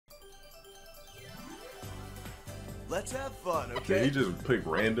Let's have fun, Okay, okay? he just picked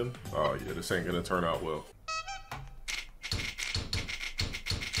random. Oh yeah, this ain't gonna turn out well.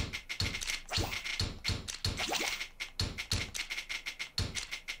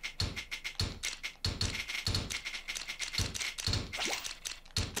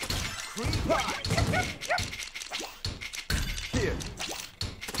 Cream pie. Here.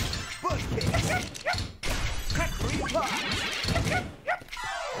 Butt cakes. Cream pie.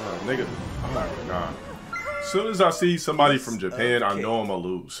 Nigga, oh god. As soon as I see somebody from Japan, I know I'm gonna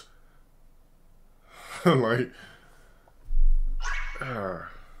lose. Like,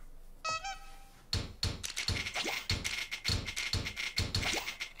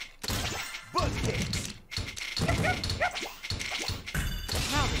 Butt cakes.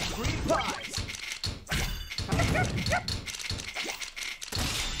 Now the cream pies.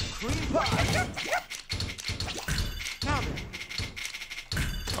 Cream pies. Now then.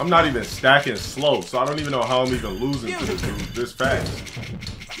 I'm not even stacking slow, so I don't even know how I'm even losing to this dude this fast.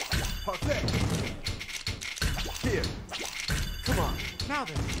 Parfait. Here. Come on. Now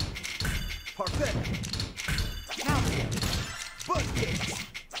then. Parfait. Now then. Butt cakes.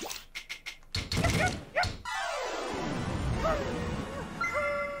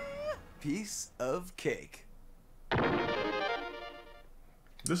 Piece of cake.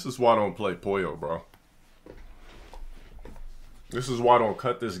 This is why I don't play Puyo, bro. This is why I don't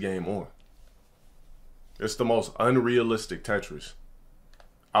cut this game on. It's the most unrealistic Tetris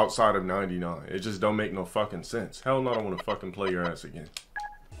outside of 99. It just don't make no fucking sense. Hell no, I don't want to fucking play your ass again.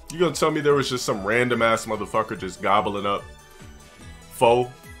 You gonna tell me there was just some random ass motherfucker just gobbling up foe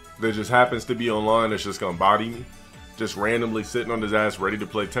that just happens to be online that's just gonna body me? Just randomly sitting on his ass ready to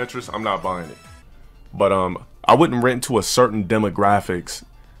play Tetris? I'm not buying it. But I wouldn't rent to a certain demographics,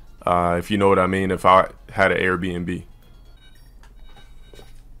 if you know what I mean, if I had an Airbnb.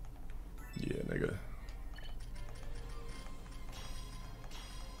 Yeah, nigga.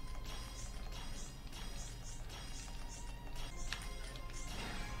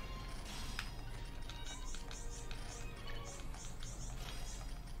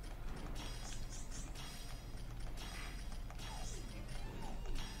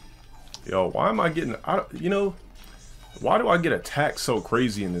 Yo, why am I getting, you know, why do I get attacked so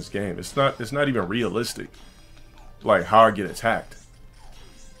crazy in this game? It's not even realistic. Like how I get attacked.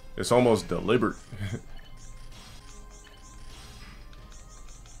 It's almost deliberate.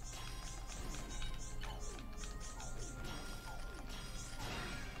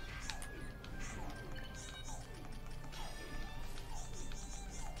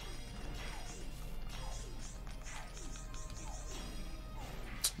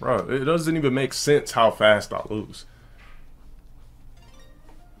 Bro, it doesn't even make sense how fast I lose.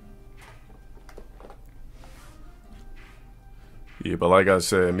 Yeah, but like I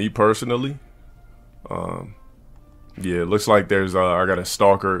said, me personally, yeah, it looks like there's I got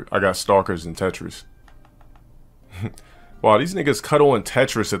stalkers in Tetris. Wow, these niggas cut on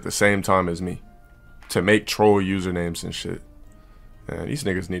Tetris at the same time as me to make troll usernames and shit. Man, these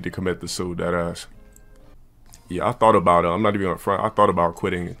niggas need to commit the suit, that ass. Yeah, I thought about it. I'm not even on front. I thought about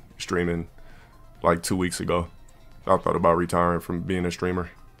quitting streaming like 2 weeks ago. I thought about retiring from being a streamer.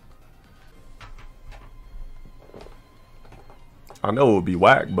 I know it would be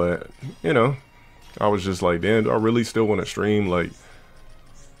whack, but you know, I was just like, damn, do I really still want to stream? Like,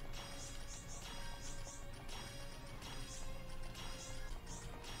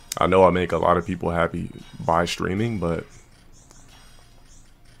 I know I make a lot of people happy by streaming, but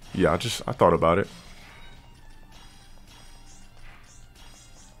yeah, I thought about it.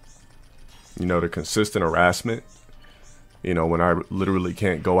 You know, the consistent harassment, you know, when I literally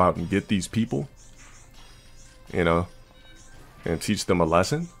can't go out and get these people, you know, and teach them a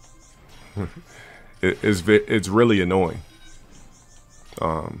lesson. It's really annoying.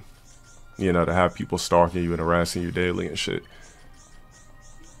 You know, to have people stalking you and harassing you daily and shit.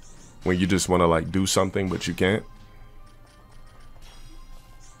 When you just want to like do something, but you can't.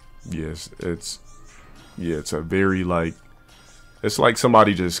 Yes, it's a very like, it's like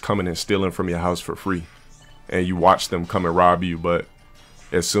somebody just coming and stealing from your house for free. And you watch them come and rob you, but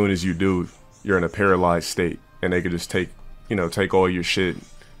as soon as you do, you're in a paralyzed state. And they could just take all your shit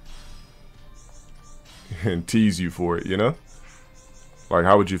and tease you for it, you know? Like,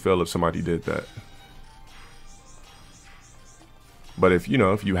 how would you feel if somebody did that? But if, you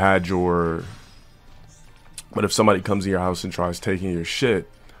know, if you had your... But if somebody comes in your house and tries taking your shit,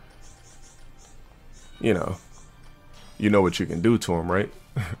 you know what you can do to them, right?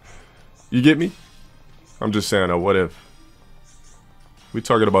 You get me? I'm just saying, what if? We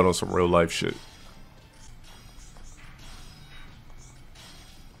talking about on some real life shit.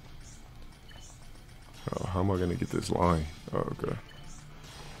 Oh, how am I gonna get this line? Oh, okay.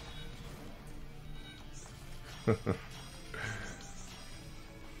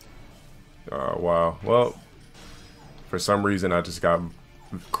 Wow. Well, for some reason I just got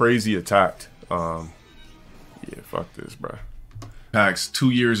crazy attacked. Yeah, fuck this, bro. Packs 2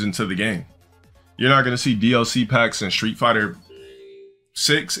 years into the game. You're not gonna see DLC packs in Street Fighter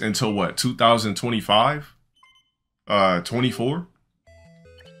 6 until what? 2025? 24?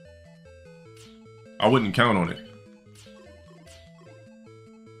 I wouldn't count on it.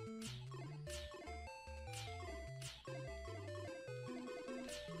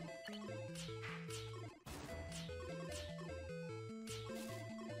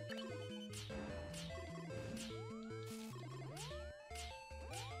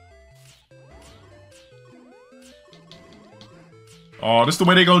 Oh, this the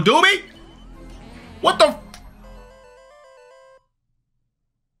way they gonna do me? What the?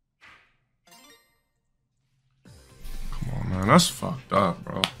 Come on, man. That's fucked up,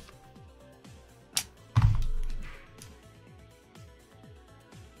 bro.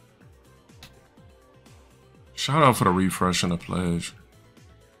 Shout out for the refresh and the pledge.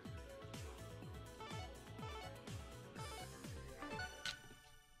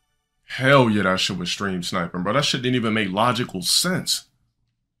 Hell yeah, that shit was stream sniping, bro. That shit didn't even make logical sense.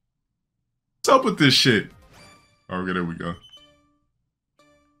 What's up with this shit? Okay, there we go.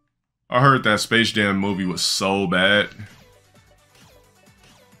 I heard that Space Jam movie was so bad.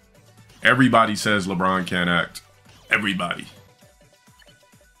 Everybody says LeBron can't act. Everybody.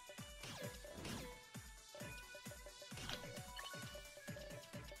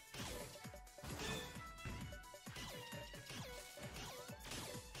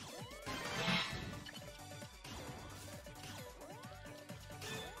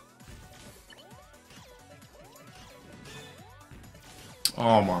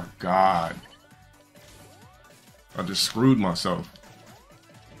 Oh my God. I just screwed myself.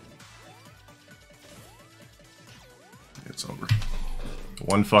 It's over.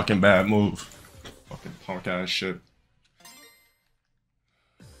 One fucking bad move. Fucking punk ass shit.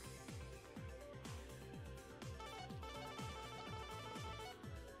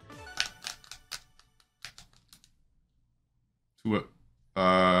 What?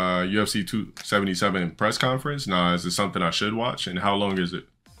 UFC 277 press conference? Nah, is it something I should watch? And how long is it?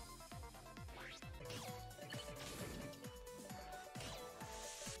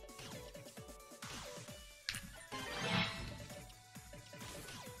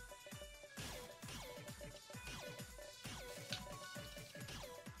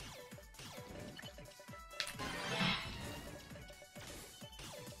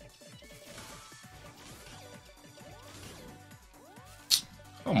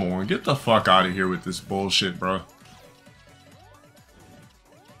 Come on, get the fuck out of here with this bullshit, bro.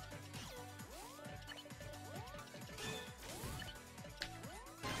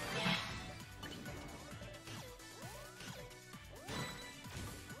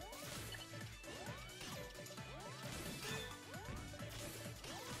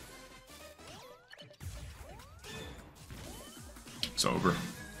 It's over.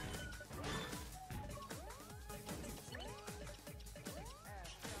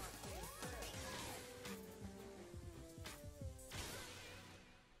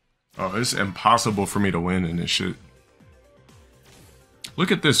 Oh, it's impossible for me to win in this shit.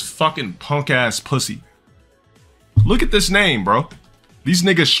 Look at this fucking punk ass pussy. Look at this name, bro. These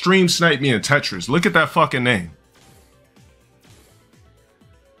niggas stream snipe me in Tetris. Look at that fucking name.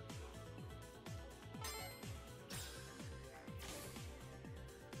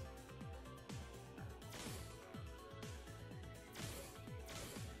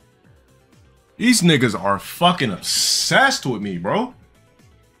 These niggas are fucking obsessed with me, bro.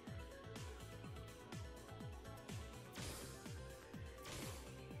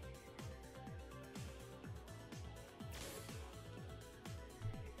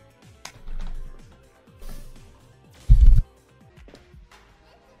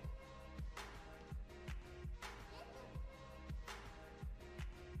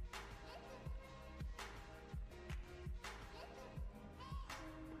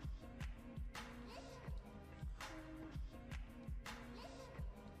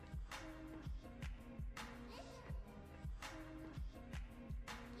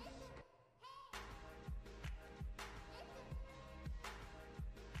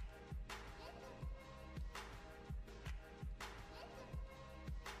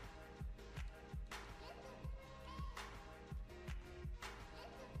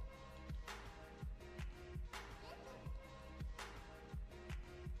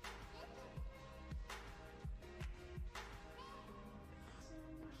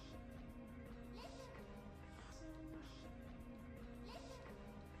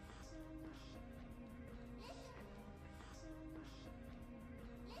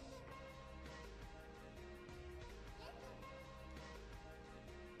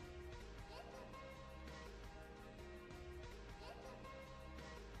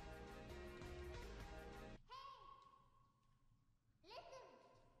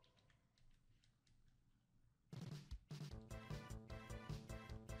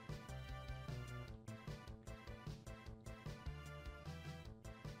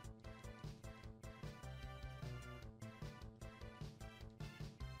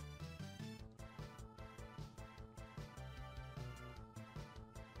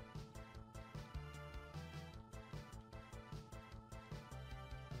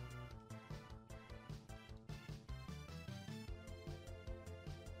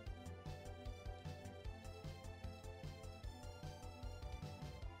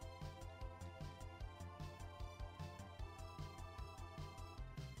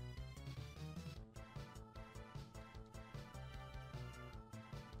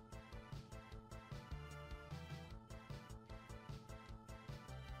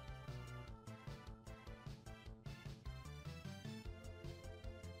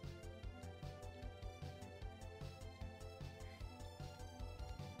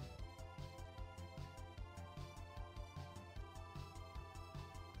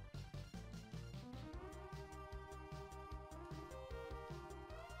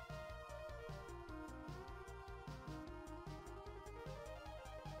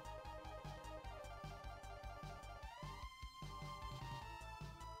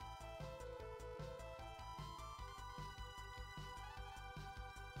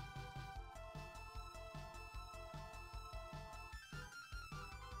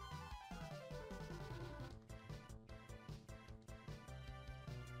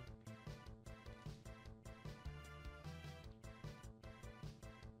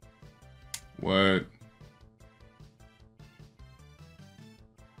 What?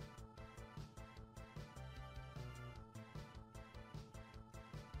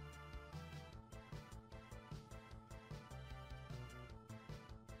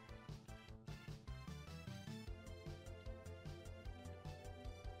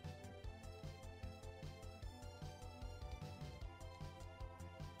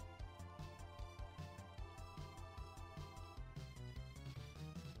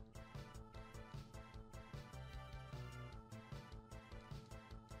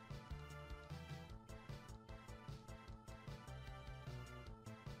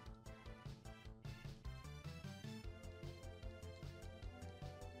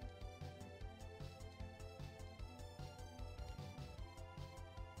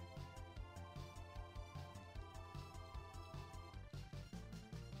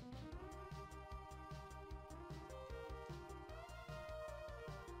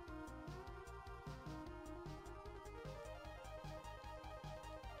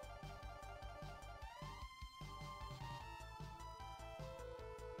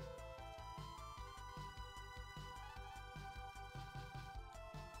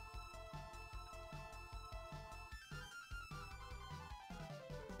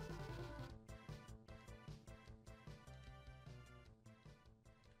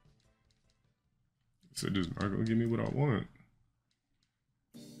 So just not gonna give me what I want.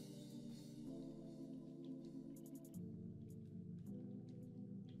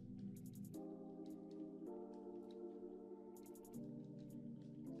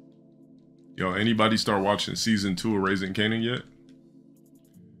 Yo, anybody start watching season 2 of Raising Kanan yet?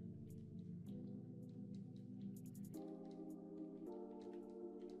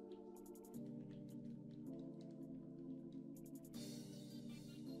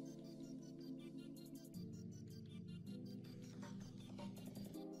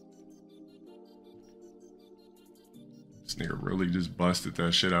 This nigga really just busted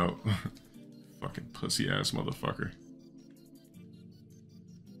that shit out. Fucking pussy ass motherfucker.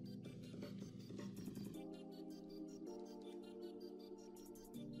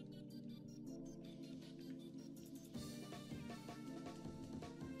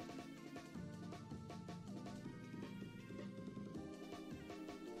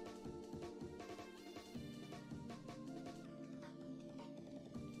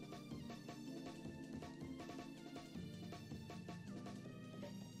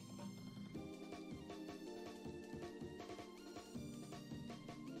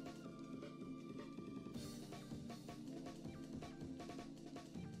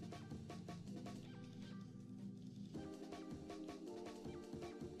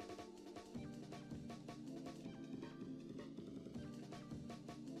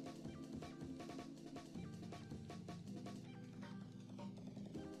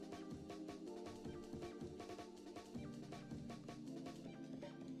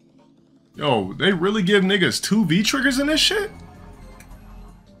 Yo, they really give niggas 2 V triggers in this shit?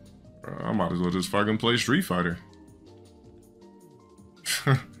 I might as well just fucking play Street Fighter.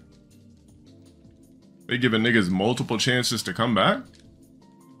 They giving niggas multiple chances to come back?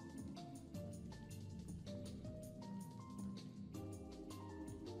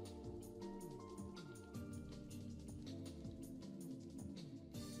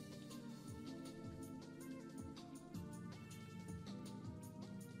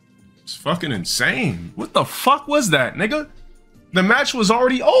 It's fucking insane. What the fuck was that, nigga? The match was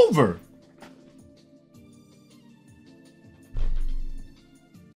already over.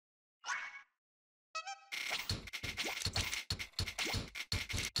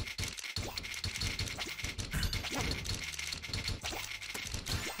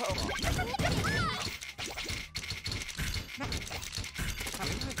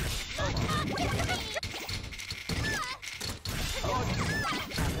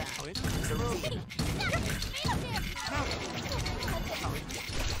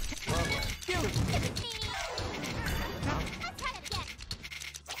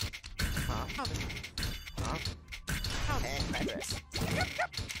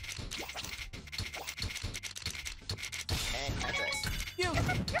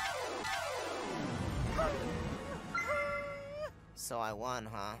 So I won,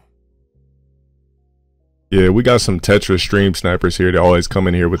 huh? Yeah, we got some Tetris stream snipers here. They always come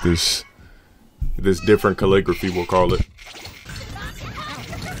in here with this different calligraphy, we'll call it.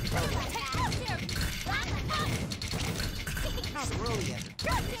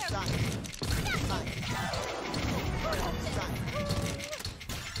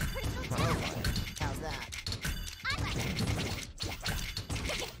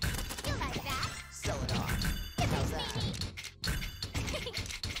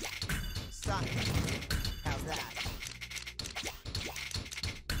 Sonic. How's that?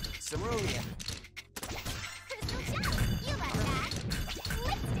 Cerulean. Crystal Shell. You like that?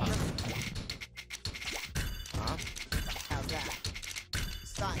 Lipstick. Huh? How's that?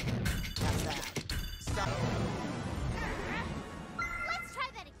 Sonic. How's that? Sonic. Let's try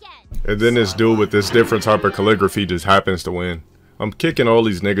that again. And then this dude with this different type of calligraphy just happens to win. I'm kicking all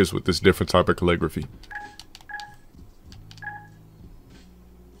these niggas with this different type of calligraphy.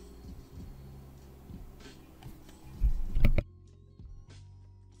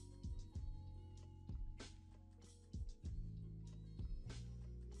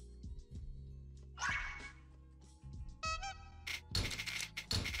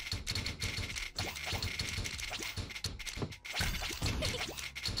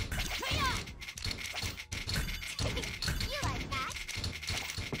 You like that?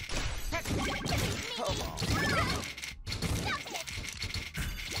 Come on. Stop it.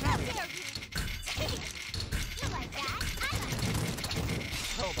 How dare you? You like that? I like it.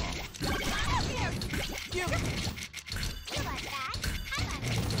 Cobalt. How dare you? You. You like that? I like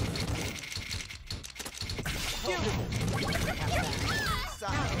it.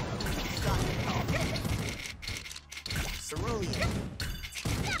 Sonic. Sonic. Cerulean.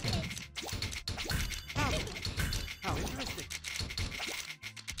 Stop it. How interesting.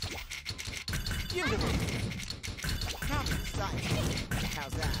 Beautiful. Sonic.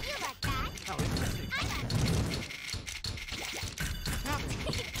 How's that? You like that? How interesting. I like it. You like that?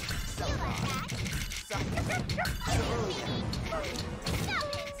 Sonic. Cerulean. Stop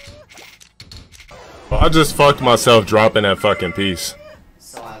it. I just fucked myself dropping that fucking piece.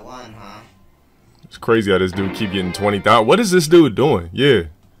 So I won, huh? It's crazy how this dude keep getting 20,000. What is this dude doing? Yeah.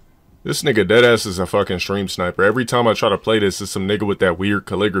 This nigga deadass is a fucking stream sniper. Every time I try to play this, it's some nigga with that weird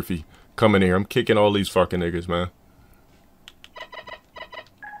calligraphy coming here. I'm kicking all these fucking niggas, man.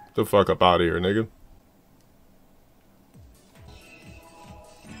 The fuck up out of here, nigga.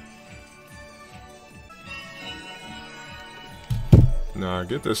 Nah,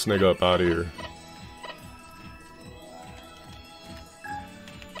 get this nigga up out of here.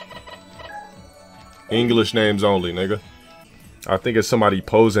 English names only, nigga. I think it's somebody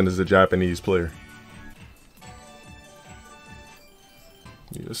posing as a Japanese player.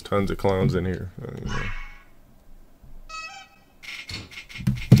 Yeah, there's tons of clowns in here. I don't know.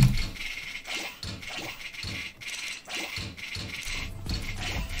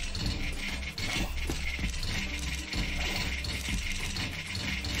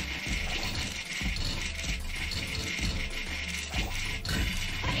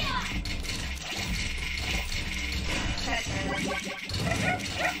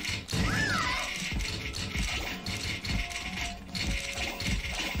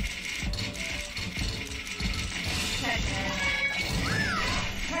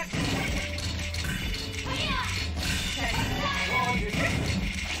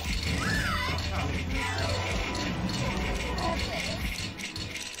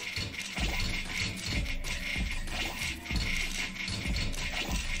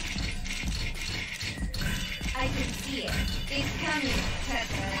 I can see it. It's coming,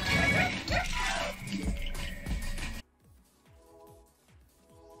 Tetris.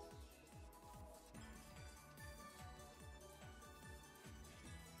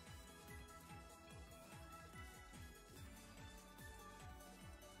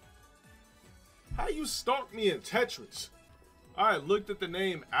 How you stalk me in Tetris? I looked at the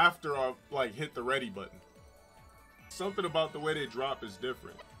name after I like hit the ready button. Something about the way they drop is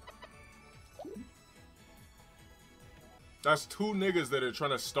different. That's two niggas that are trying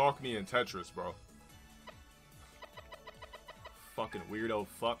to stalk me in Tetris, bro. Fucking weirdo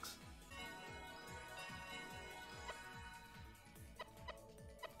fucks.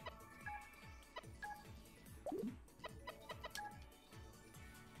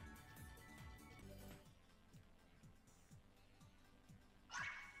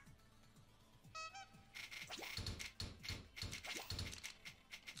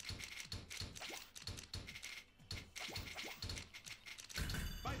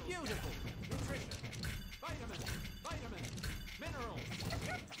 Beautiful. Nutrition. Vitamins. Vitamins. Minerals.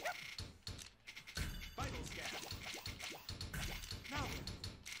 Vital scan. Now then.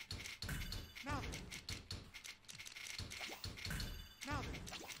 Now then. Now then.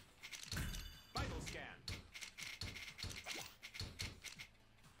 Vital scan.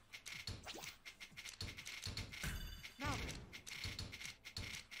 Now then.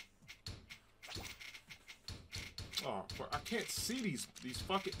 Oh, I can't see these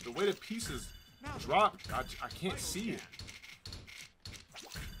fucking, the way the pieces drop, I can't see it.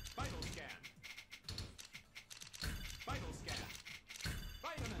 Vital scan. Vital scan.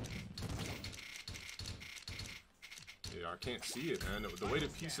 Vitamins. I can't see it, man. The way the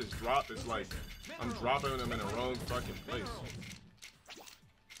pieces drop is like I'm dropping them in the wrong fucking place.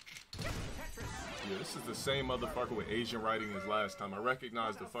 Yeah, this is the same motherfucker with Asian writing as last time. I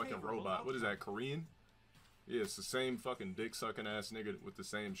recognize the fucking robot. What is that, Korean? Yeah, it's the same fucking dick sucking ass nigga with the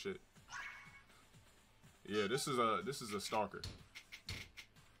same shit. Yeah, this is a stalker.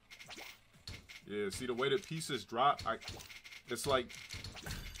 Yeah, see the way the pieces drop, it's like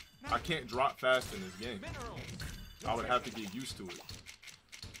I can't drop fast in this game. I would have to get used to it.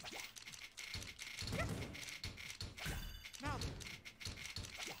 Now then.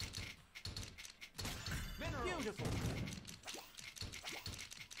 Beautiful.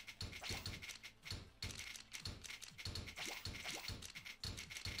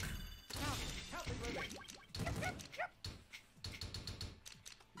 Now, help me with it.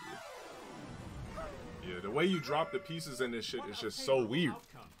 Yeah, the way you drop the pieces in this shit is just so weird.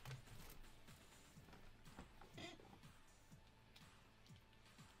 Outcome.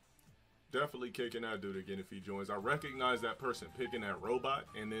 Definitely kicking that dude again if he joins. I recognize that person picking that robot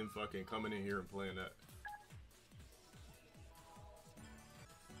and then fucking coming in here and playing that.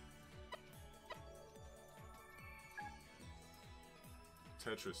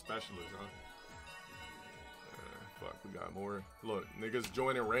 Tetris specialist, huh? Fuck, we got more. Look, niggas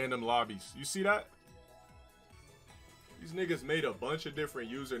joining random lobbies. You see that? These niggas made a bunch of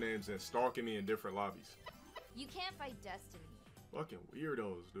different usernames and stalking me in different lobbies. You can't fight destiny. Fucking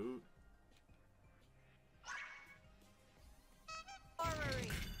weirdos, dude.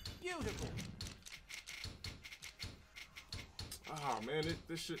 Horroring. Beautiful. Ah, man,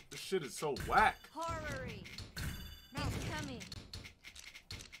 this shit is so whack. Horroring. It's coming.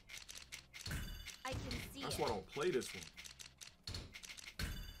 I can see That's it. why I don't play this one.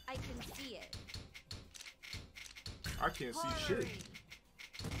 I can see it. I can't see shit. Horroring.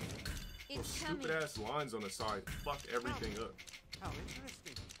 Those It's coming. stupid ass lines on the side fuck everything up. How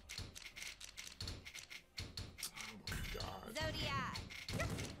interesting. Oh my god. Zodiac.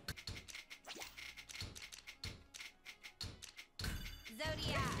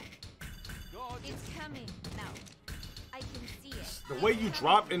 Zodiac. Gorgeous. It's coming. No. I can see it. The way you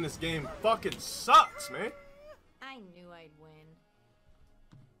drop in this game fucking sucks, man. I knew I'd win.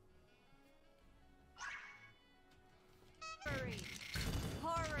 Horroring.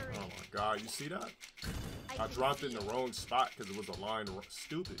 Horroring. Oh my god, you see that? I can dropped see in the it. wrong spot because it was a line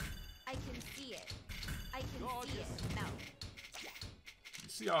stupid. I can see it. I can Gorgeous. see it. No. You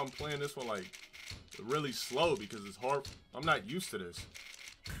see how I'm playing this one like really slow because it's hard. I'm not used to this.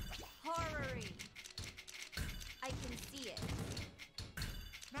 Horroring. I can see it.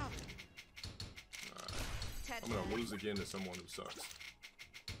 Now then. I'm gonna lose again to someone who sucks.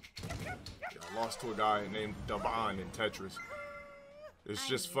 Yeah, I lost to a guy named Devon in Tetris. It's I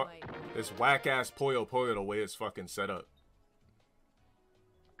just knew I'd win. it's whack ass Puyo Puyo the way it's fucking set up.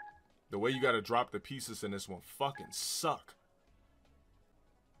 The way you gotta drop the pieces in this one fucking suck.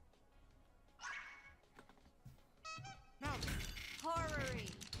 Now then. Horroring.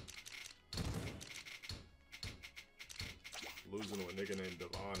 Losing to a nigga named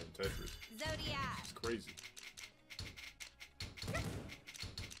Devon in Tetris. Zodiac. It's crazy.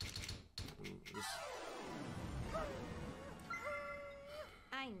 Ooh, this,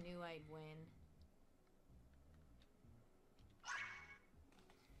 I knew I'd win.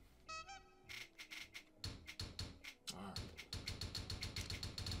 alright.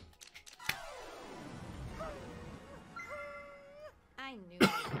 I knew I'd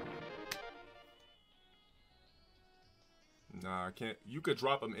win. Nah, I can't. You could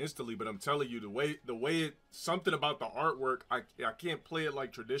drop them instantly, but I'm telling you, the way it, something about the artwork, I can't play it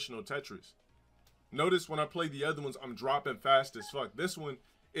like traditional Tetris. Notice when I play the other ones, I'm dropping fast as fuck. This one,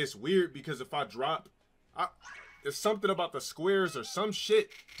 it's weird because if I drop, it's something about the squares or some shit.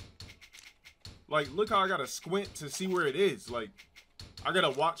 Like, look how I gotta squint to see where it is. Like, I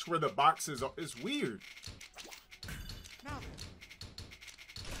gotta watch where the boxes are. It's weird. Now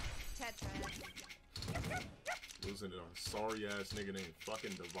then. Tetris. Losing to a sorry ass nigga named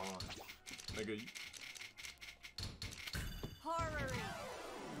fucking Devon. Nigga, you, Horroring.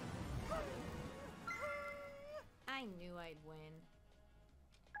 I knew I'd win.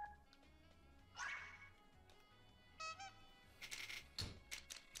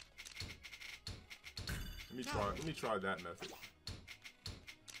 let me try that method.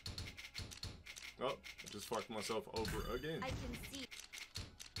 Oh, I just fucked myself over again. I can see.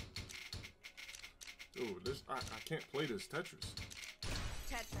 Ooh, this I can't play this Tetris.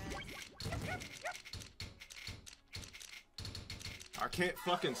 Tetris. I can't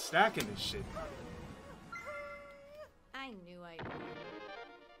fucking stack in this shit. I knew I'd win.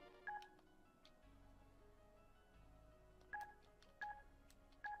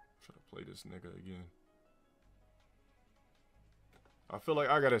 this nigga again. I feel like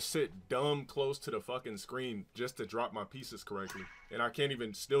I gotta sit dumb close to the fucking screen just to drop my pieces correctly. And I can't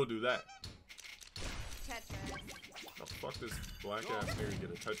even still do that. Tetris. The fuck this black ass nigga get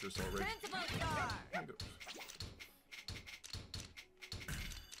a Tetris already? Principal star. Nigga.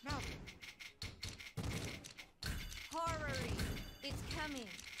 Now Horror-y. It's coming.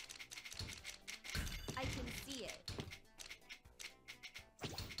 I can see it.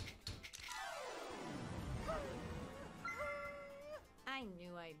 I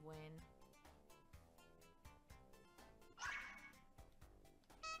knew I'd win.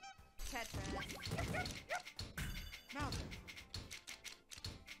 Tetris. Now then.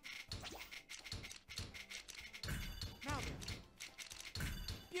 Now then.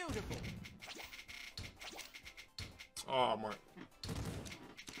 Beautiful. Oh my.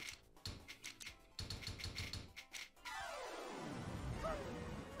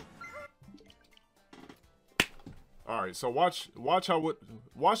 Alright, so watch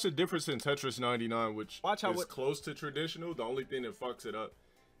the difference in Tetris 99, which is close to traditional. The only thing that fucks it up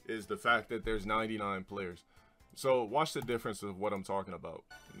is the fact that there's 99 players. So watch the difference of what I'm talking about.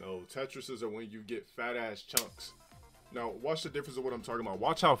 No, Tetrises are when you get fat ass chunks. Now watch the difference of what I'm talking about.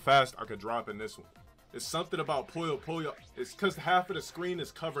 Watch how fast I could drop in this one. It's something about Puyo Puyo. It's because half of the screen is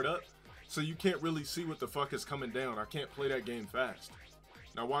covered up, so you can't really see what the fuck is coming down. I can't play that game fast.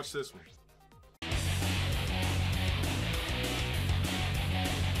 Now watch this one.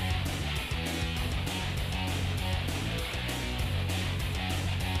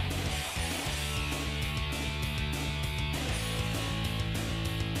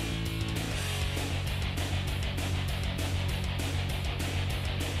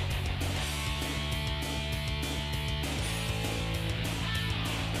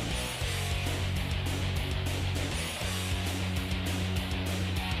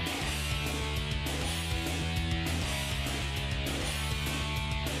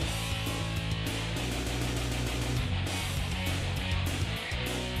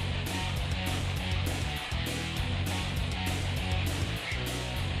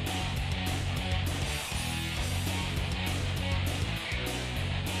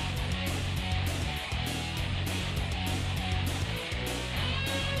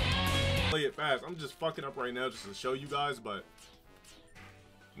 Play it fast. I'm just fucking up right now just to show you guys, but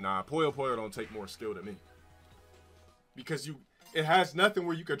nah, Puyo Puyo don't take more skill than me. Because it has nothing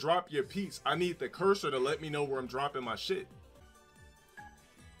where you could drop your piece. I need the cursor to let me know where I'm dropping my shit.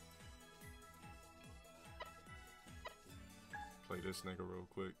 Play this nigga real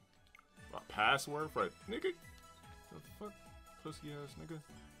quick. My password for nigga? The fuck? Pussy ass nigga.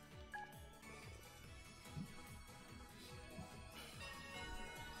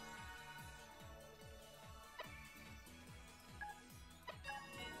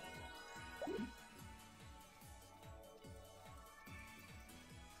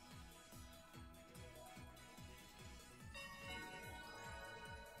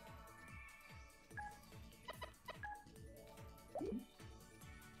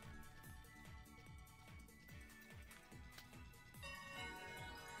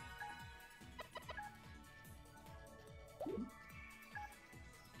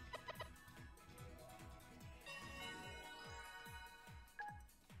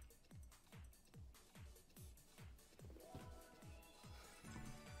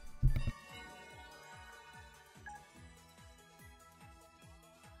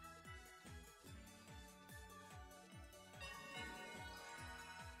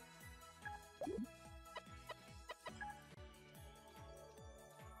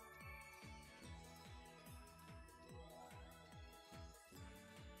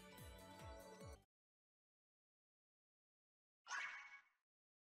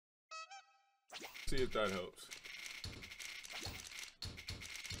 See if that helps.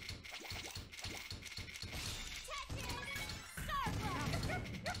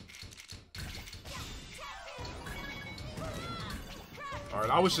 Alright,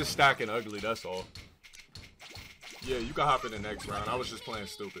 I was just stacking ugly, that's all. Yeah, you can hop in the next round. I was just playing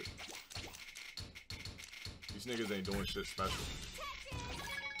stupid. These niggas ain't doing shit special.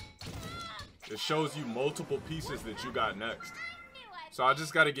 It shows you multiple pieces that you got next. So I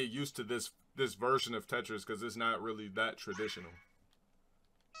just gotta get used to this version of Tetris because it's not really that traditional.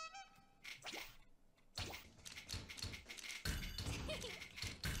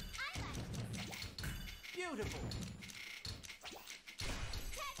 beautiful.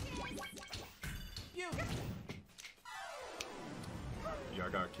 Beautiful. Yeah, I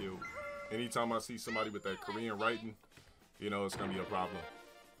got killed. Anytime I see somebody with that Korean writing, you know it's gonna be a problem.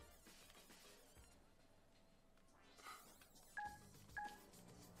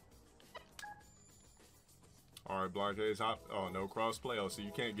 Alright, blockades hop. Oh, no crossplay. Oh, so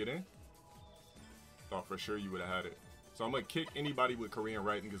you can't get in? Thought for sure you would have had it. So I'm gonna kick anybody with Korean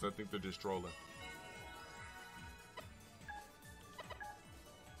writing because I think they're just trolling.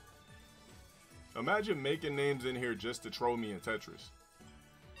 Imagine making names in here just to troll me in Tetris.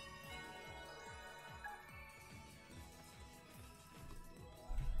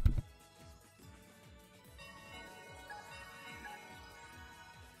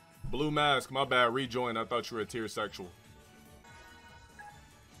 Blue mask, my bad, rejoin. I thought you were a tier sexual.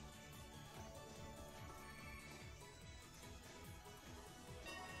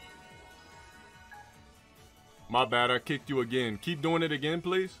 My bad, I kicked you again. Keep doing it again,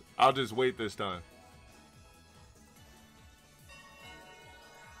 please. I'll just wait this time.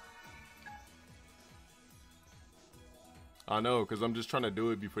 I know, because I'm just trying to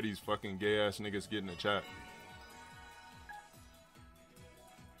do it before these fucking gay-ass niggas get in the chat.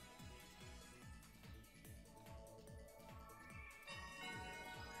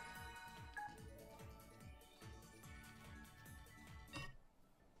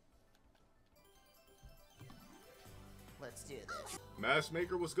 Let's do this. Mask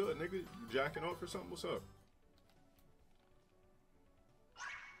Maker, what's good, nigga? You jacking off or something? What's up?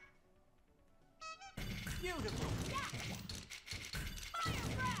 Beautiful.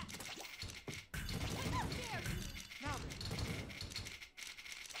 Now then.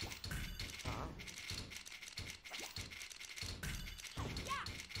 Huh? Huh?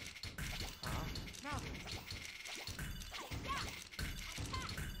 Now then.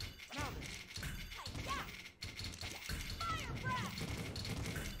 Now then.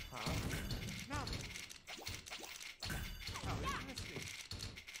 Huh? Now then. How interesting.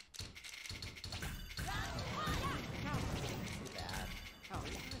 Now then. Too bad. How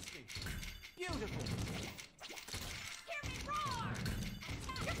interesting. Beautiful. Hear me roar!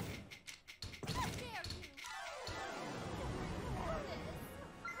 How dare you!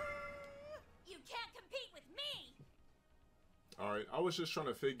 You can't compete with me! Alright, I was just trying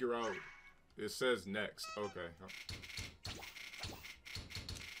to figure out. It says next. Okay.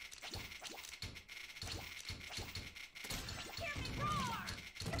 Hear me roar!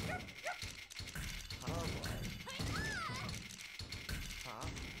 Oh boy. Huh?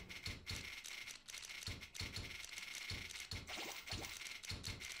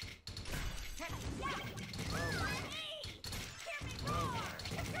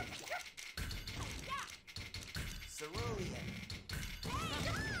 Cerulean.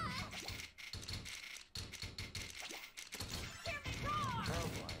 Oh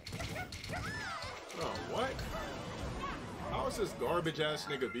boy. Oh, what? How is this garbage ass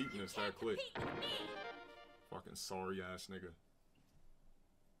nigga beating us that quick? Fucking sorry ass nigga.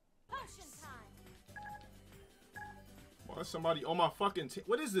 Potion time! Why is somebody on my fucking team?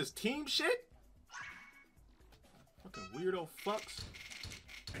 What is this, team shit? Fucking weirdo fucks.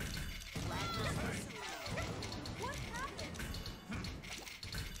 What happened?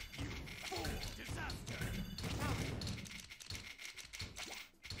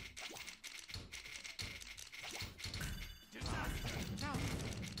 Now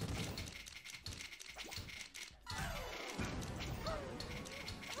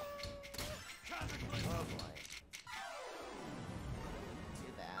then. Oh boy.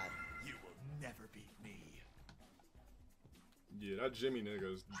 Too bad. You will never beat me. Yeah, that Jimmy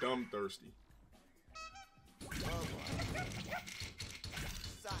nigga is dumb thirsty. Oh boy.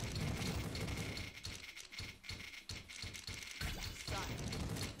 Sight. Sight.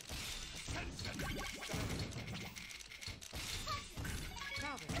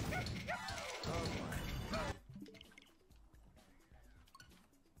 Now then. Oh boy.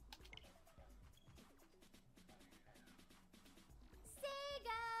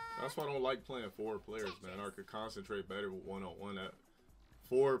 Sega! That's why I don't like playing 4 players, man. I could concentrate better with one-on-one. That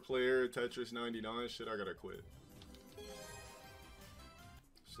 4-player Tetris 99 shit, I gotta quit.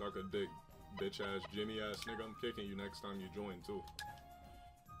 Suck a dick, bitch ass Jimmy ass nigga. I'm kicking you next time you join too.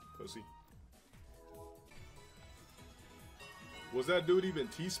 Pussy. Was that dude even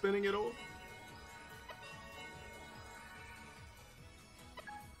T-spinning at all?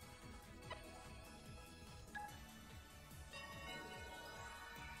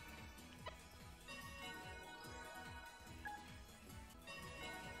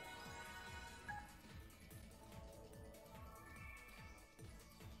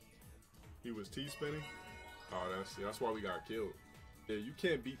 He was T-spinning? Oh, that's why we got killed. Yeah, you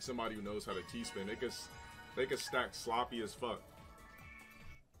can't beat somebody who knows how to T-spin. They could stack sloppy as fuck.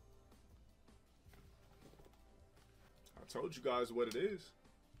 I told you guys what it is.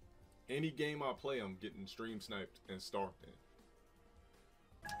 Any game I play, I'm getting stream sniped and stalked in.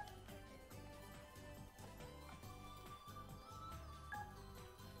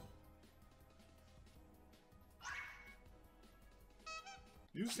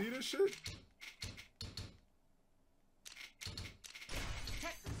 You see this shit?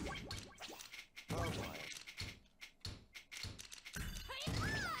 Oh boy.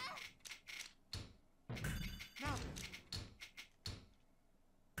 Now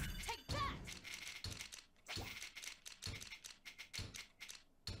Take that!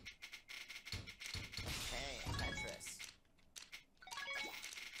 Hey, Tetris.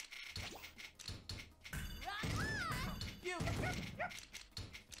 beautiful.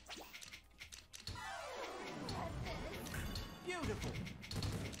 Beautiful.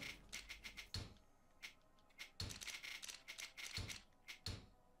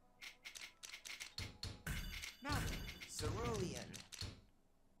 Now Cerulean.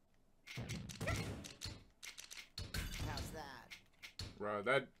 How's that? Right,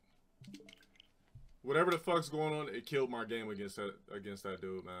 that whatever the fuck's going on, it killed my game against that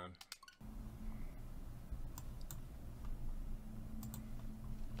dude, man.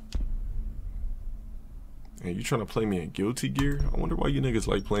 And you trying to play me in Guilty Gear? I wonder why you niggas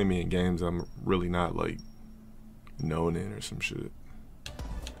like playing me in games I'm really not like known in or some shit.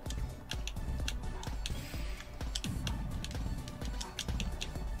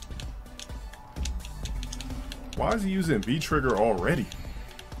 Why is he using V-Trigger already?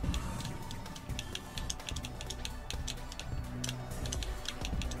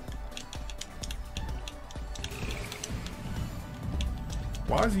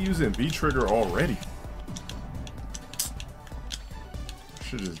 Why is he using V-Trigger already?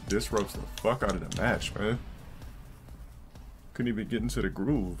 Shit just disrupts the fuck out of the match, man. Couldn't even get into the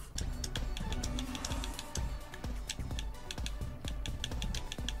groove.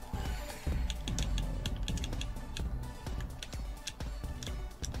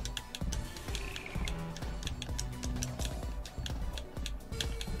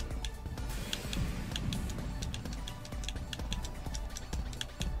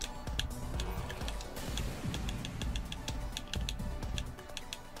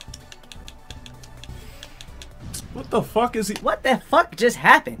 What the fuck is he? What the fuck just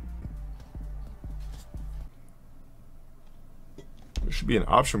happened? There should be an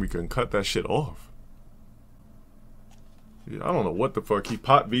option we can cut that shit off. Yeah, I don't know what the fuck. He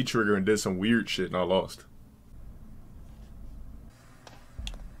popped V-Trigger and did some weird shit and I lost.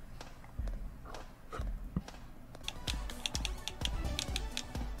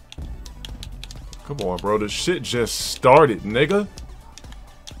 Come on, bro. This shit just started, nigga.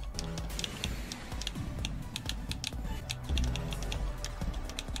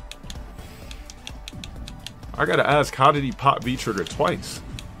 I gotta ask, how did he pop V-Trigger twice?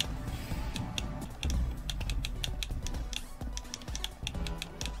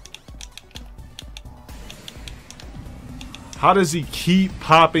 How does he keep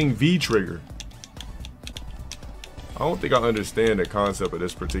popping V-Trigger? I don't think I understand the concept of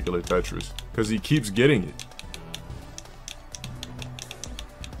this particular Tetris, because he keeps getting it.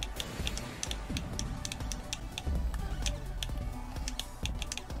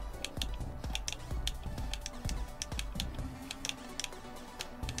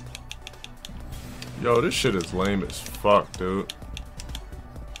 Yo, this shit is lame as fuck, dude.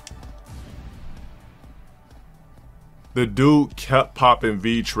 The dude kept popping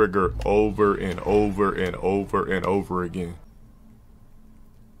V-Trigger over and over and over and over again.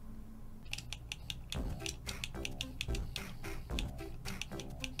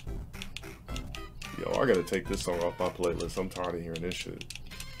 Yo, I gotta take this song off my playlist. I'm tired of hearing this shit.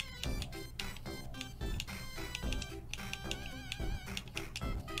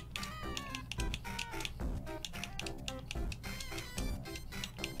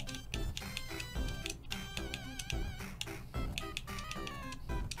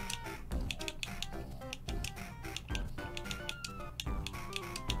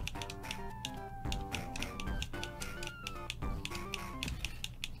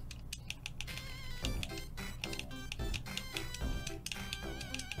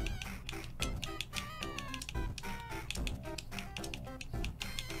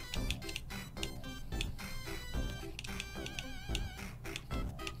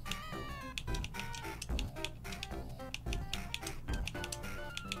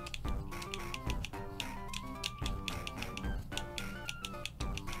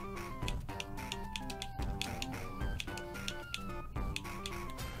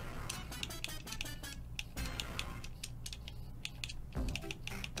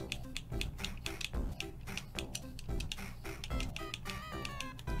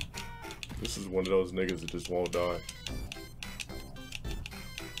 This is one of those niggas that just won't die.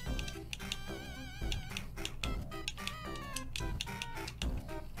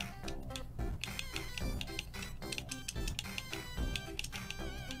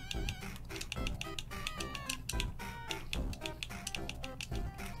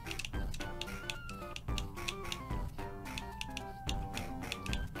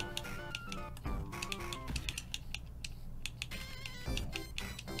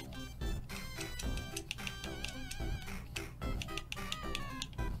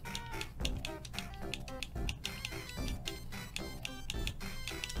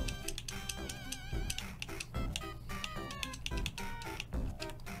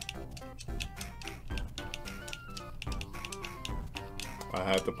 I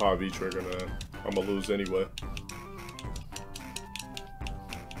had to pop V-trigger, man. I'm gonna lose anyway.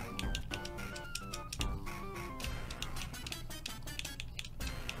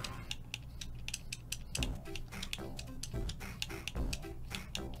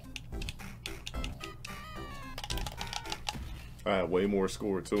 I had way more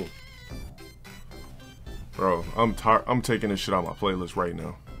score too. Bro, I'm tired. I'm taking this shit out of my playlist right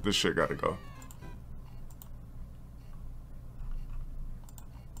now. This shit gotta go.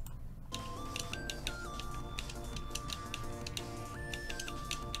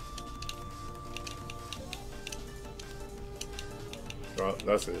 Oh,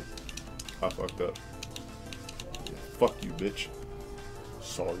 that's it. I fucked up. Yeah, fuck you, bitch.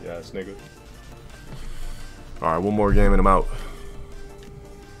 Sorry ass nigga. Alright, one more game and I'm out.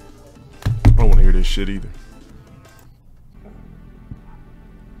 I don't want to hear this shit either.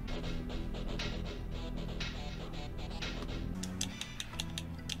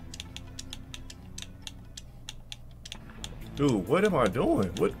 Dude, what am I doing?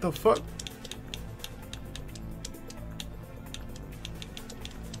 What the fuck?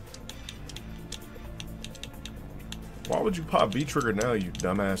 Why would you pop V-trigger now, you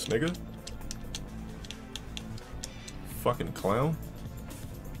dumbass nigga? Fucking clown.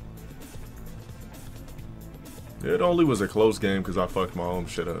 It only was a close game because I fucked my own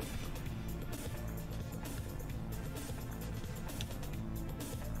shit up.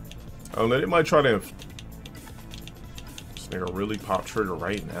 Oh, they might try to... This nigga really pop trigger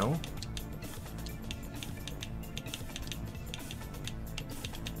right now?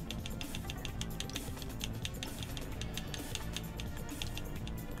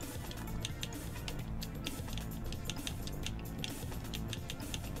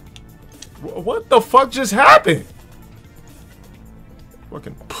 What the fuck just happened?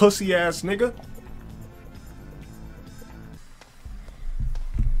 Fucking pussy ass nigga.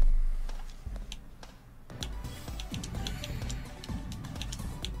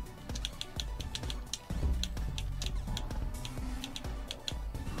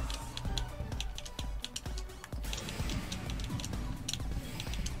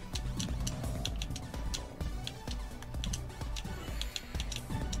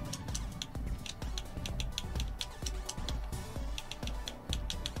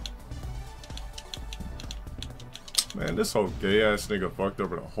 Man, this whole gay ass nigga fucked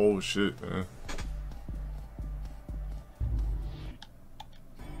over the whole shit, man.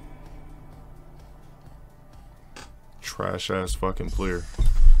 Trash ass fucking player.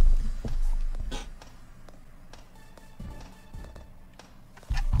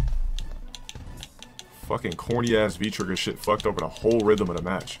 Fucking corny ass V-trigger shit fucked over the whole rhythm of the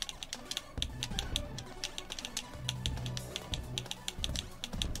match.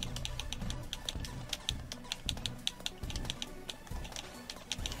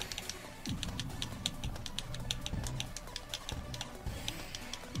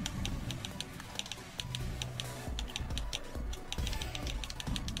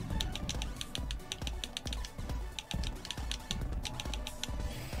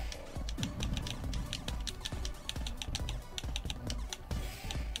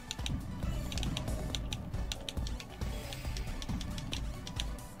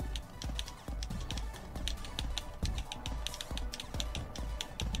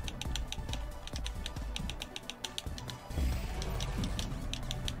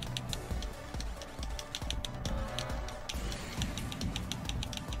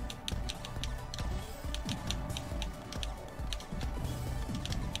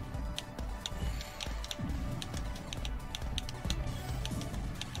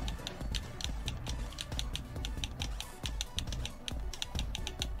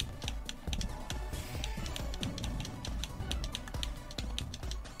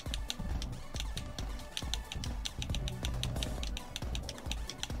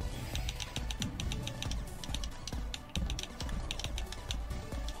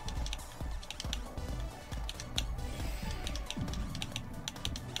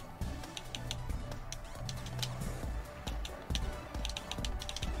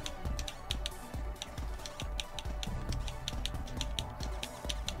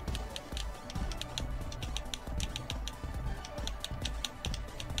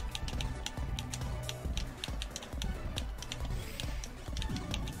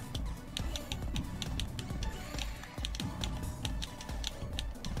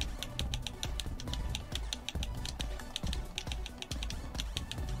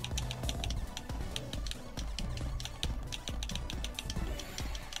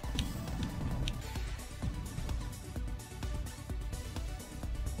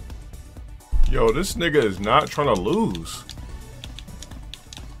 Yo, this nigga is not trying to lose.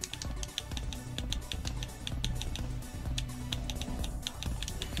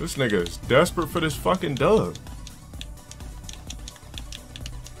 This nigga is desperate for this fucking dub.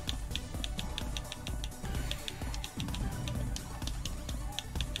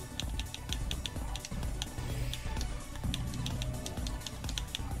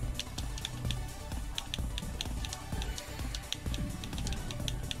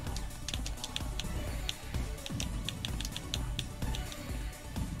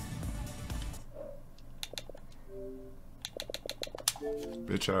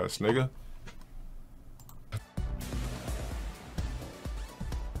 Bitch ass nigga.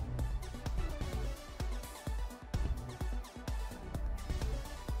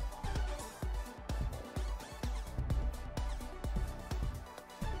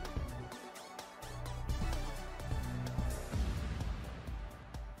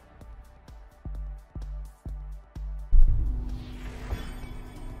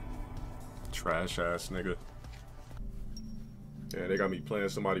 Trash ass nigga. Yeah, they got me playing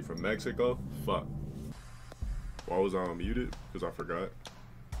somebody from Mexico. Fuck. Why was I unmuted? Because I forgot.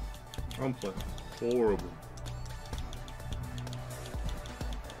 I'm playing horrible.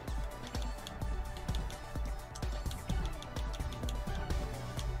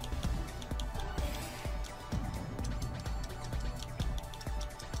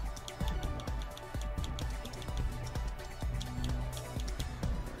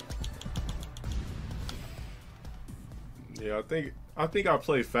 Yeah, I think I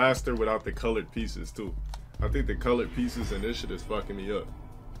play faster without the colored pieces too. I think the colored pieces and this shit is fucking me up.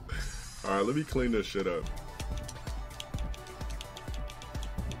 Alright, let me clean this shit up.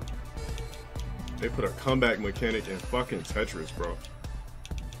 They put a comeback mechanic in fucking Tetris, bro.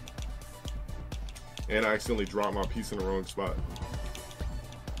 And I accidentally dropped my piece in the wrong spot.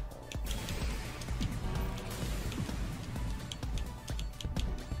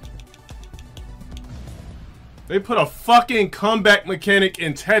 They put a fucking comeback mechanic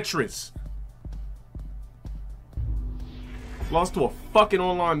in Tetris. Lost to a fucking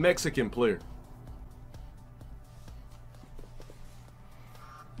online Mexican player.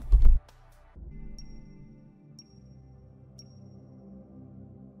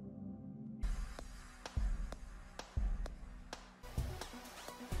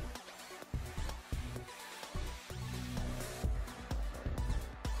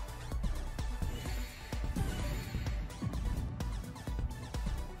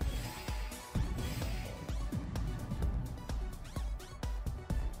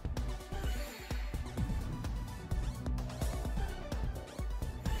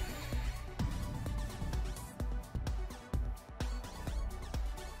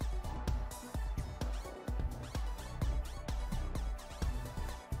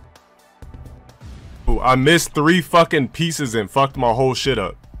 I missed 3 fucking pieces and fucked my whole shit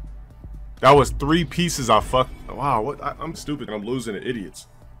up. That was 3 pieces I fucked. Wow, what? I'm stupid. I'm losing to idiots.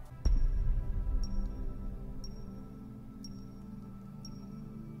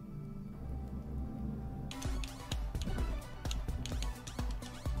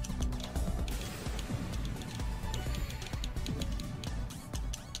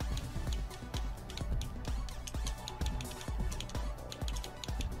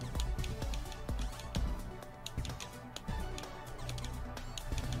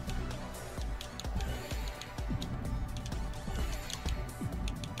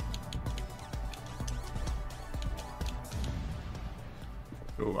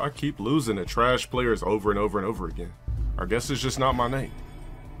 Yo, I keep losing to trash players over and over and over again. I guess it's just not my name.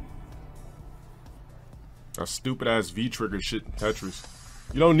 That stupid ass V-trigger shit in Tetris.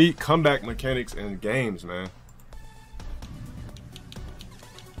 You don't need comeback mechanics in games, man.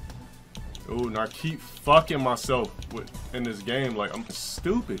 Ooh, and I keep fucking myself in this game like I'm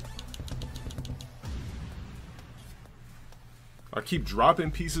stupid. I keep dropping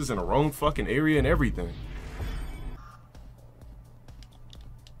pieces in the wrong fucking area and everything.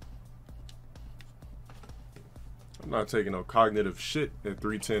 I'm not taking no cognitive shit at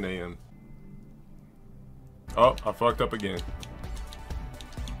 3:10 a.m. Oh, I fucked up again.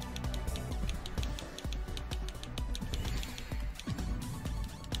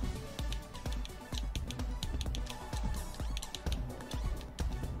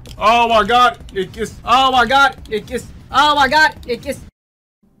 Oh my god, it gets. Oh my god, it gets. Oh my god, it gets.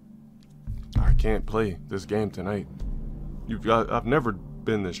 I can't play this game tonight. I've never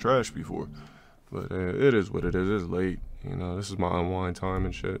been this trash before, but it is what it is. It's late, you know. This is my unwind time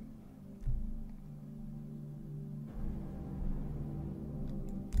and shit.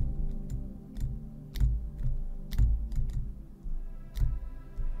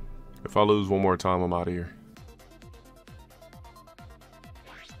 If I lose one more time, I'm out of here.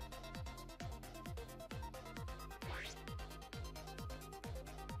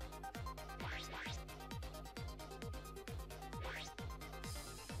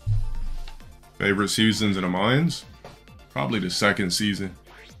 Favorite seasons in the Mayans? Probably the second season.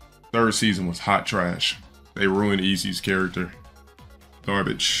 Third season was hot trash. They ruined Easy's character.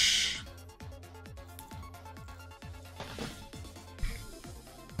 Garbage.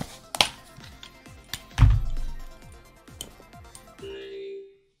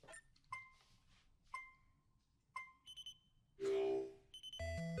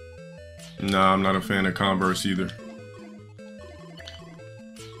 Nah, I'm not a fan of Converse either.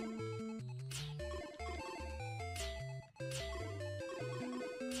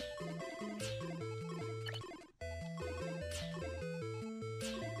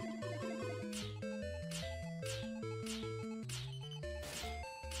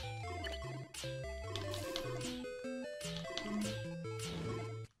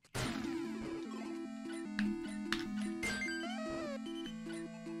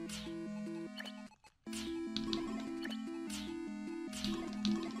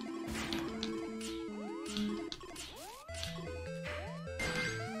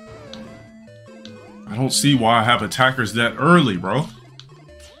 I don't see why I have attackers that early, bro.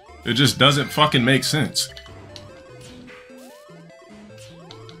 It just doesn't fucking make sense.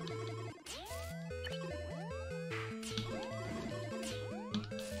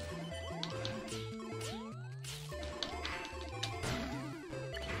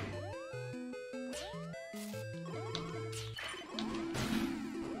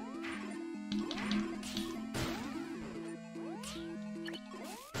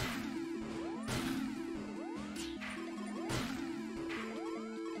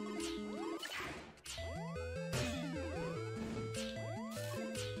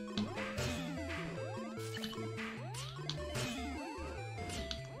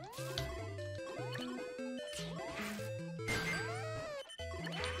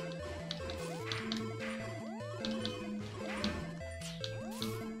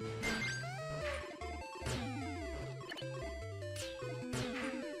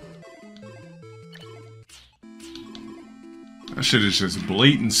 That shit is just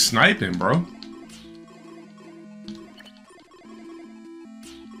blatant sniping, bro.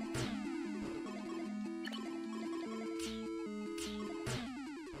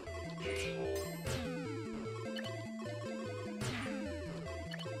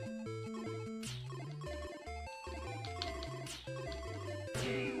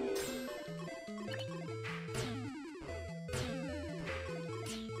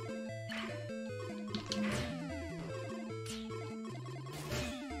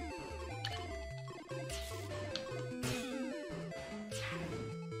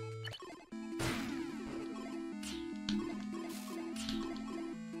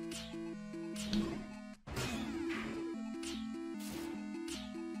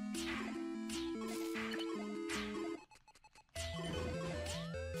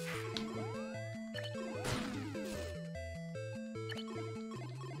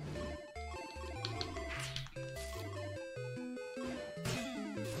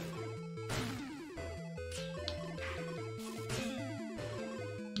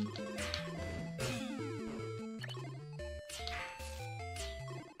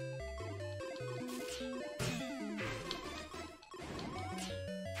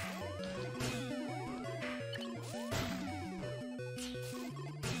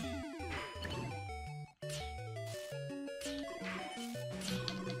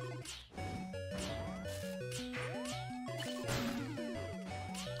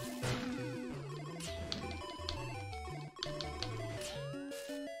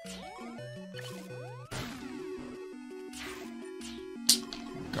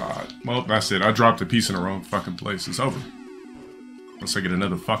 God. Well, that's it. I dropped a piece in the wrong fucking place. It's over. Once I get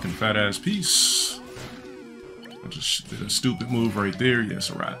another fucking fat ass piece. I just did a stupid move right there. Yes,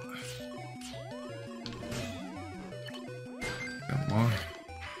 a rat. Never mind.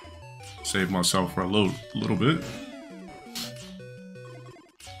 Save myself for a little bit.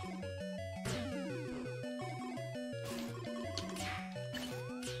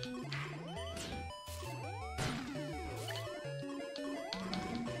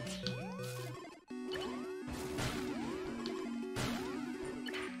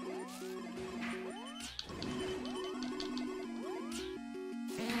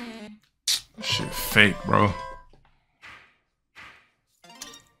 Shit fake, bro.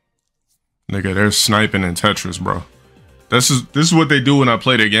 Nigga, they're sniping in Tetris, bro. This is what they do when I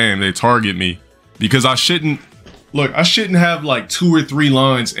play the game. They target me. Because I shouldn't... Look, I shouldn't have like 2 or 3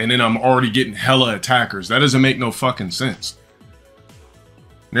 lines and then I'm already getting hella attackers. That doesn't make no fucking sense.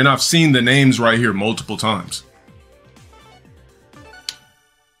 And then I've seen the names right here multiple times.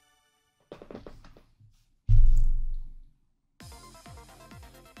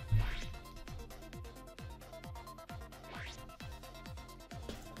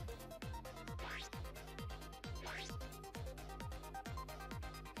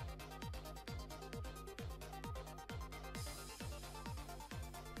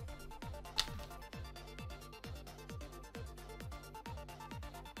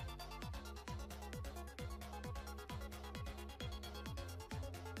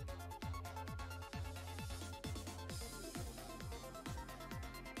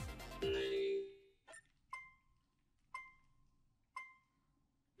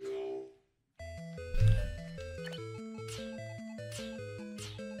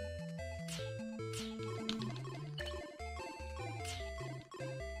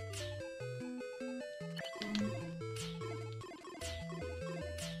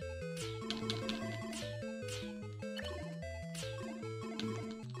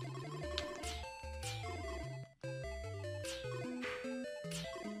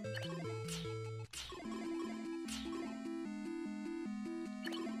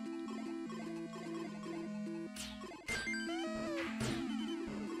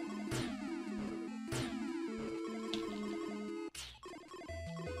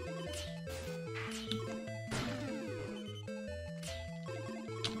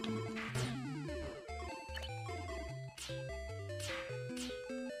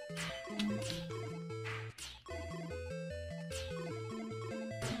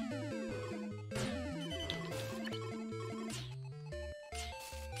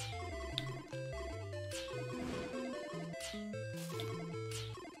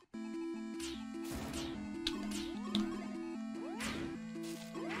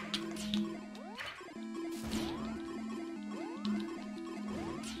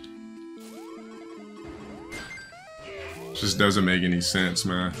 Just doesn't make any sense,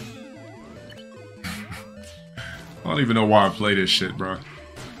 man. I don't even know why I play this shit, bro.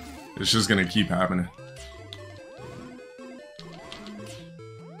 It's just gonna keep happening.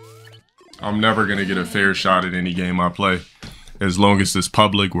 I'm never gonna get a fair shot at any game I play. As long as it's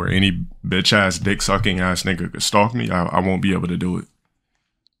public where any bitch ass, dick sucking ass nigga could stalk me, I won't be able to do it.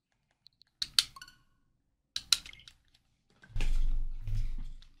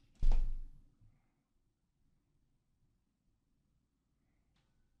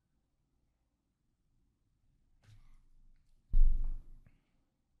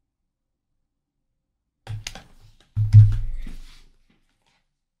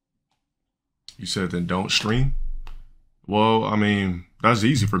 You said then don't stream? Well, I mean, that's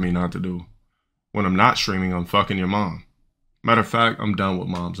easy for me not to do. When I'm not streaming, I'm fucking your mom. Matter of fact, I'm done with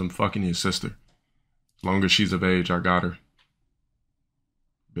moms. I'm fucking your sister. As long as she's of age, I got her.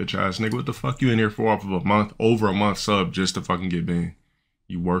 Bitch ass nigga, what the fuck you in here for off of a month, over a month sub just to fucking get banned?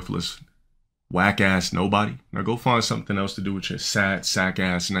 You worthless, whack ass nobody. Now go find something else to do with your sad sack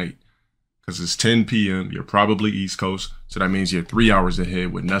ass night. Cause it's 10 p.m. You're probably East Coast, so that means you're 3 hours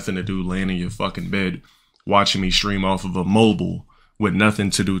ahead with nothing to do, laying in your fucking bed, watching me stream off of a mobile with nothing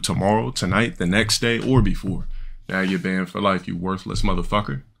to do tomorrow, tonight, the next day, or before. Now you're banned for life, you worthless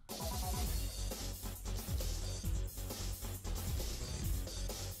motherfucker.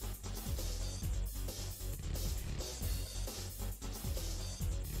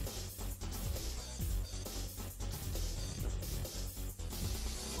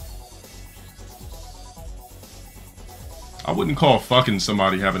 I wouldn't call fucking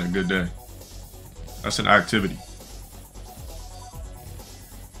somebody having a good day. That's an activity.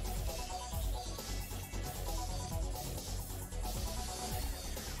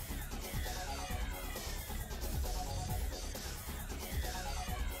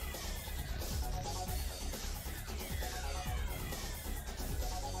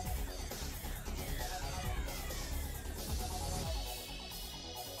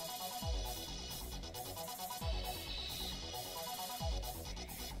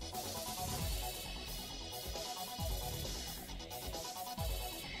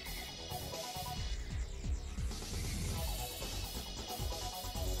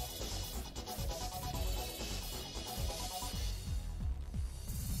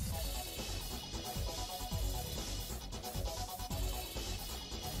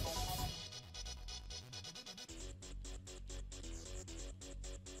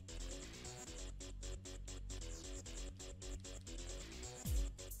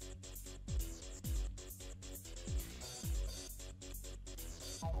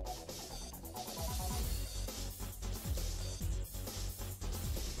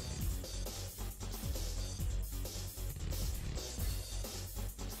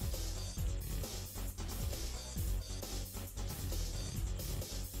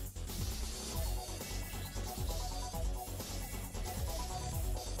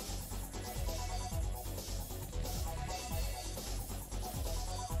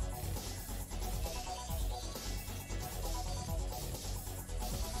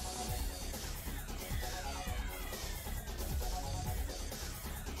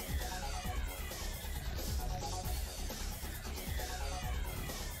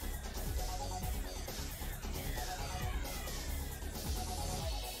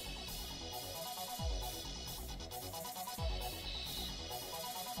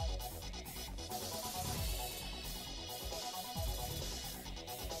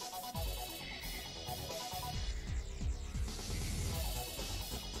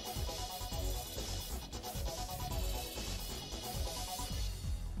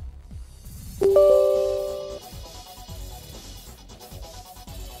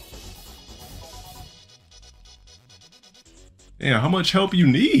 Damn, how much help you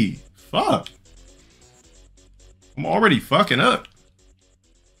need? Fuck. I'm already fucking up.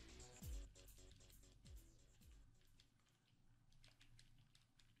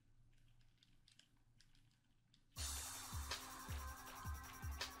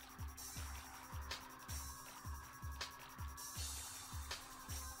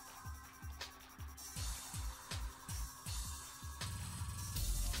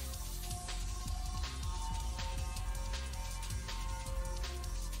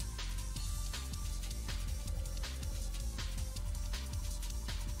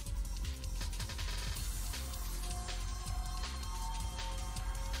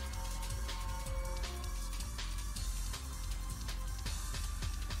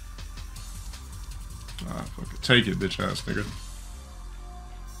 Ah, fuck it. Take it, bitch ass nigga.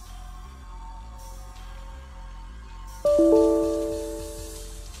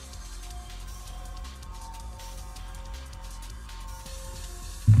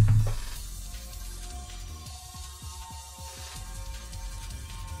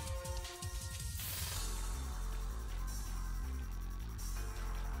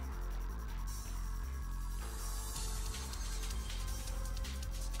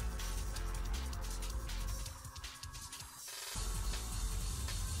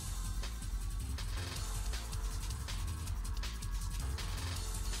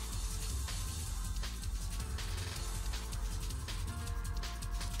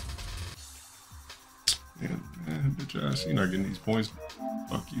 Bitch ass, you're not getting these points.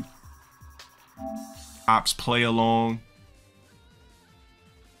 Fuck you. Ops play along.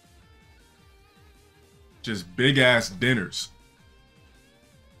 Just big ass dinners.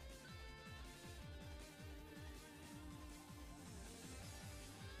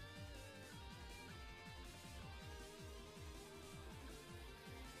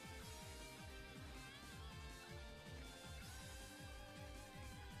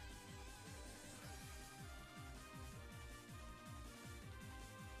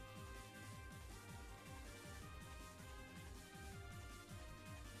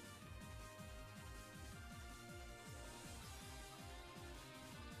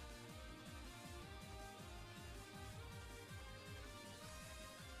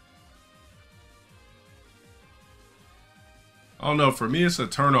 I don't know. For me, it's a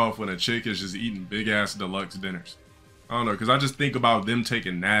turnoff when a chick is just eating big ass deluxe dinners. I don't know, because I just think about them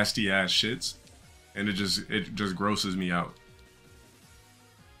taking nasty ass shits, and it just grosses me out.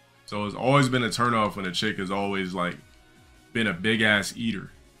 So it's always been a turnoff when a chick has always like been a big ass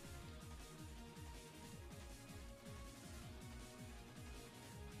eater.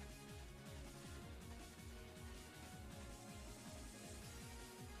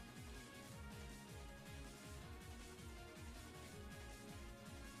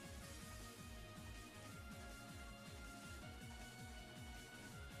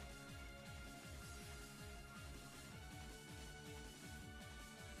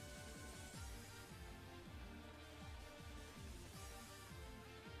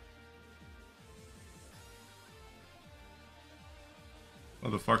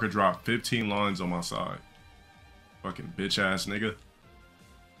 Motherfucker dropped 15 lines on my side. Fucking bitch ass nigga.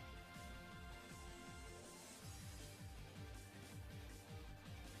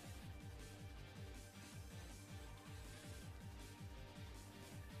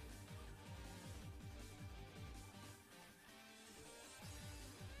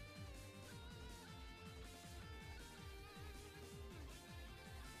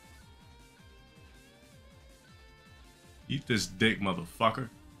 Eat this dick, motherfucker.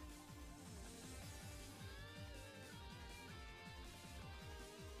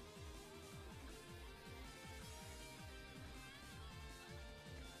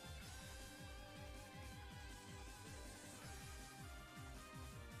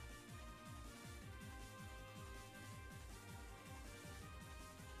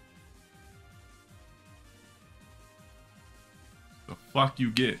 The fuck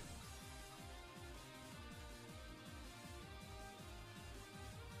you get?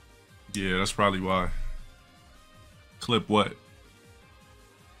 Yeah, that's probably why. Clip what?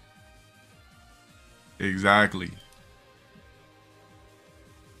 Exactly.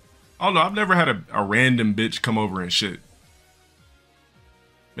 I don't know. I've never had a random bitch come over and shit.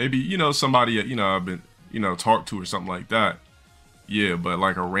 Maybe, you know, somebody, you know, I've been, you know, talked to or something like that. Yeah, but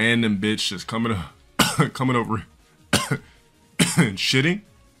like a random bitch just coming over and shitting.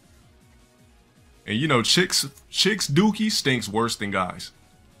 And you know, chicks dookie stinks worse than guys.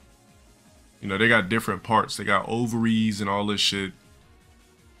 You know, they got different parts. They got ovaries and all this shit.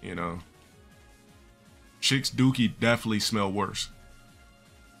 You know. Chicks dookie definitely smell worse.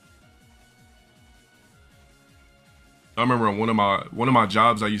 I remember on one of my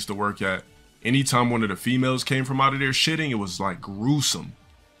jobs I used to work at, anytime one of the females came from out of there shitting, it was like gruesome.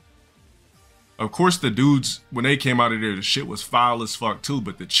 Of course the dudes, when they came out of there, the shit was foul as fuck too,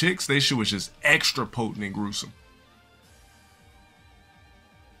 but the chicks, they shit was just extra potent and gruesome.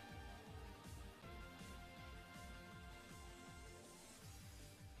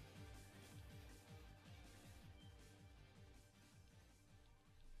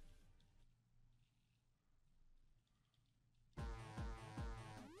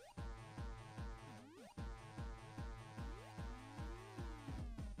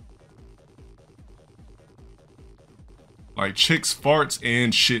 Like, chicks farts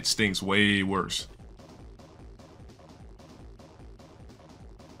and shit stinks way worse.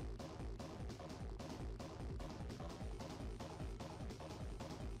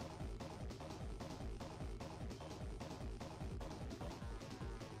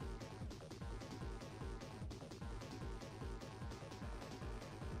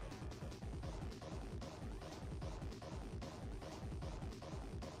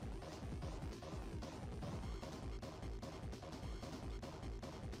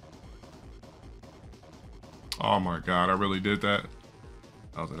 Oh my god, I really did that?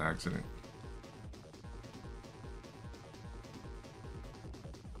 That was an accident.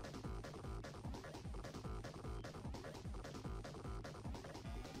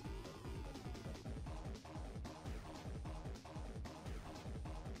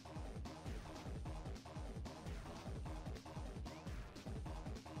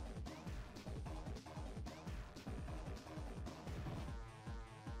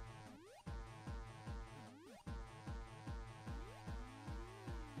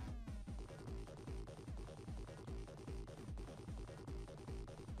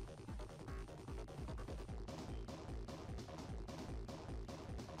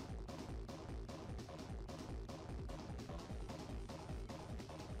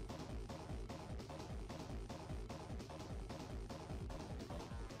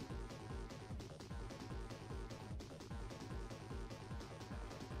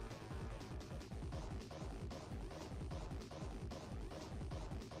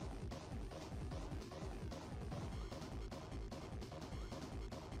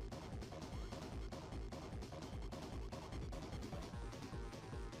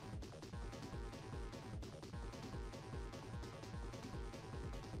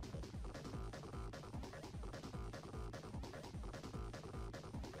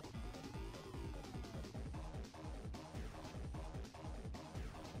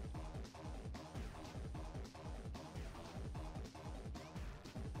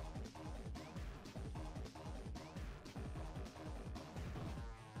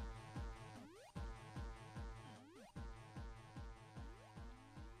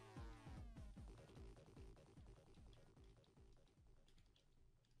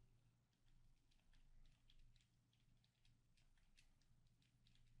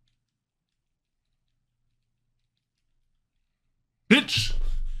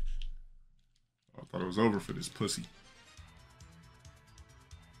 Show's over for this pussy.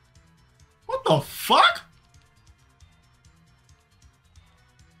 What the fuck?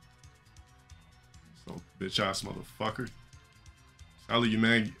 So bitch ass motherfucker. Tell you,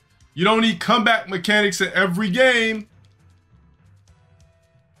 man, you don't need comeback mechanics in every game.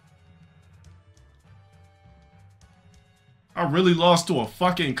 I really lost to a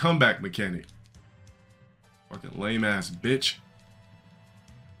fucking comeback mechanic. Fucking lame ass bitch.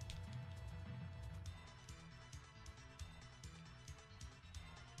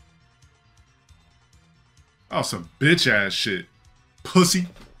 Oh, some bitch ass shit. Pussy.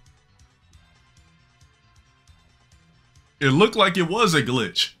 It looked like it was a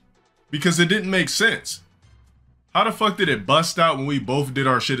glitch because it didn't make sense. How the fuck did it bust out when we both did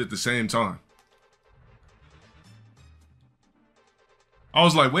our shit at the same time? I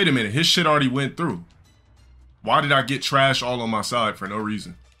was like, wait a minute, his shit already went through. Why did I get trash all on my side for no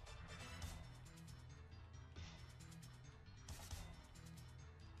reason?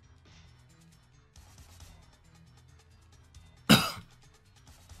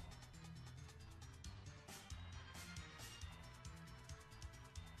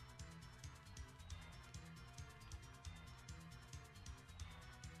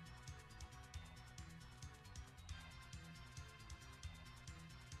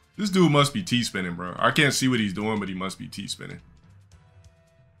 This dude must be T-spinning, bro. I can't see what he's doing, but he must be T-spinning.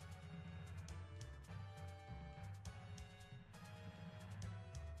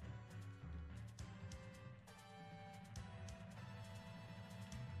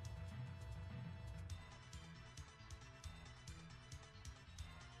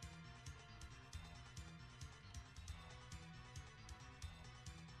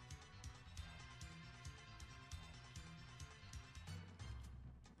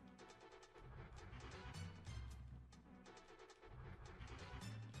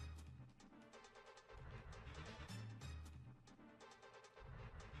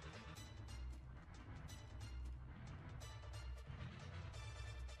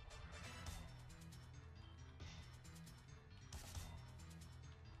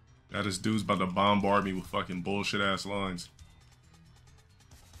 Now this dude's about to bombard me with fucking bullshit ass lines.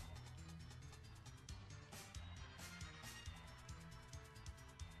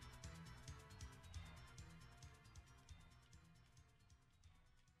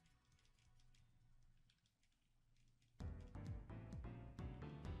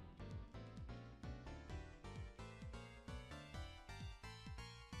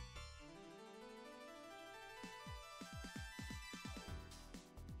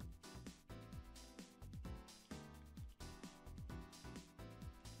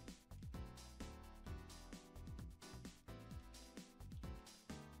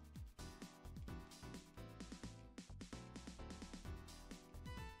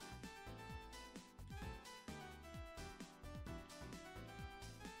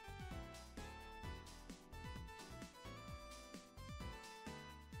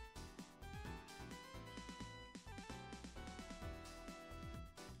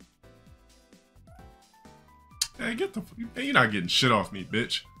 Hey, get the... Hey, you're not getting shit off me,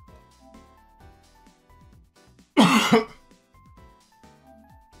 bitch.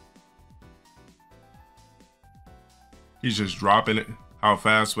 He's just dropping it. How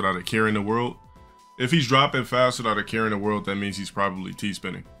fast without a care in the world? If he's dropping fast without a care in the world, that means he's probably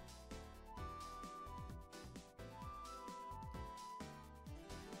T-spinning.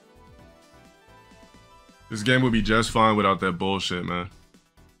 This game would be just fine without that bullshit, man.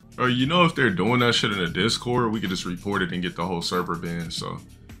 Or you know, if they're doing that shit in the Discord, we could just report it and get the whole server banned. So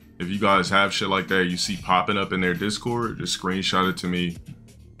if you guys have shit like that you see popping up in their Discord, just screenshot it to me.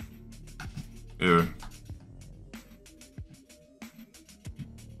 Yeah.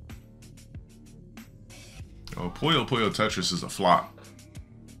 Oh, Puyo Puyo Tetris is a flop.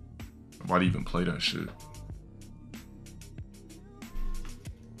 Nobody even play that shit.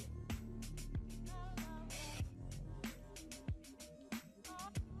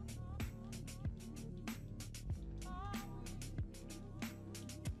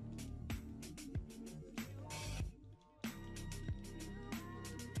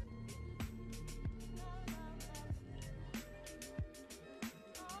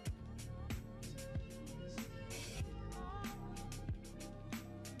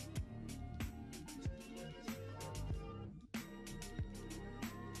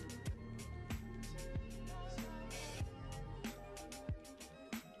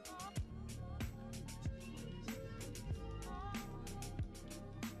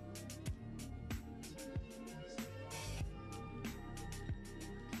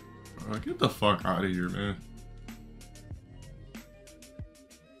 Get the fuck out of here, man.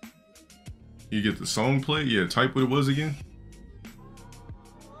 You get the song play? Yeah, type what it was again.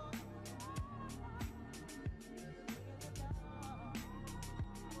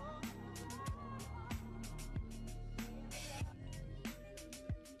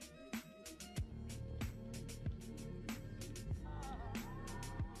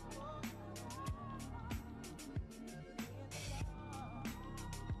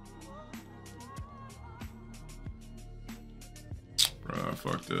 Bro, I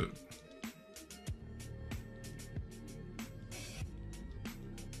fucked up.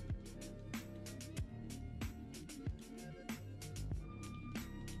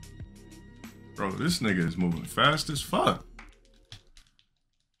 Bro, this nigga is moving fast as fuck.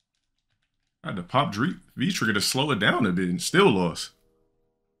 I had to pop V-trigger to slow it down a bit and still lost.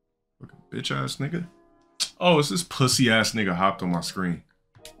 Fucking bitch ass nigga. Oh, it's this pussy ass nigga hopped on my screen.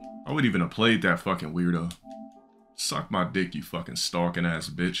 I would even have played that fucking weirdo. Suck my dick, you fucking stalking ass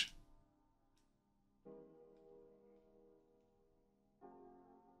bitch.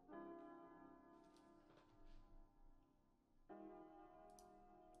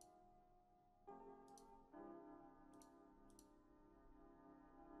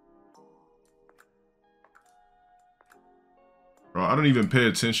 Bro, I don't even pay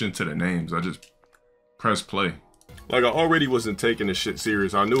attention to the names. I just press play. Like, I already wasn't taking this shit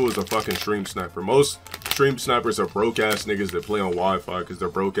serious. I knew it was a fucking stream sniper. Most stream snipers are broke-ass niggas that play on Wi-Fi because they're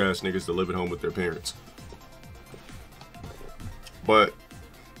broke-ass niggas that live at home with their parents. But,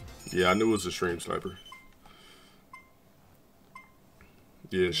 yeah, I knew it was a stream sniper.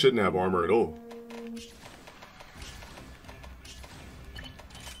 Yeah, it shouldn't have armor at all.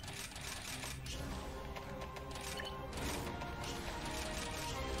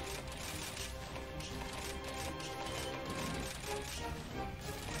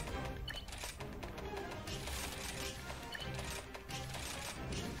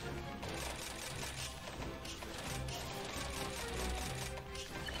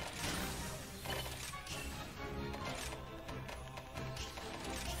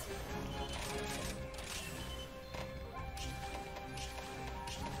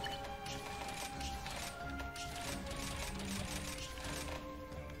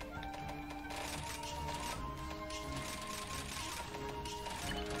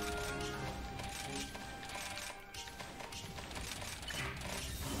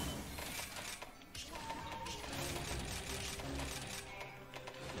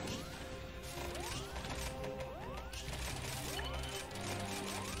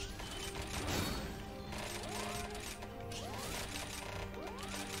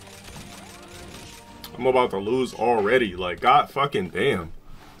 I'm about to lose already. Like, god fucking damn.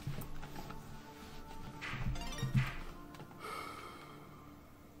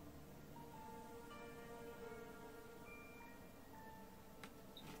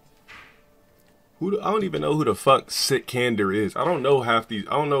 I don't even know who the fuck Sick Candor is. I don't know half these.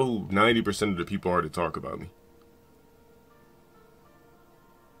 I don't know who 90% of the people are to talk about me.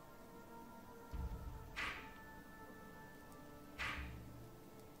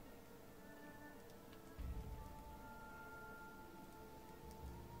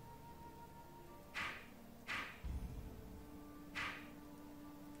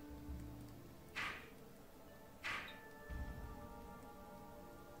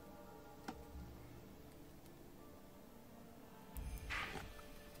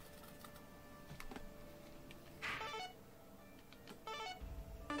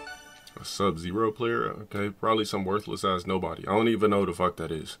 A Sub-Zero player? Okay, probably some worthless ass nobody. I don't even know who the fuck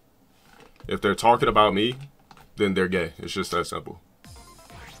that is. If they're talking about me, then they're gay. It's just that simple.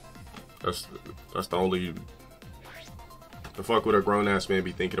 That's the only... The fuck would a grown ass man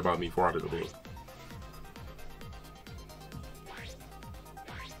be thinking about me for out of the blue?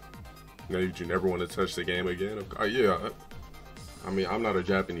 Now you never want to touch the game again? Yeah. I mean, I'm not a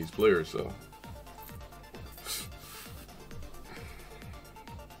Japanese player, so...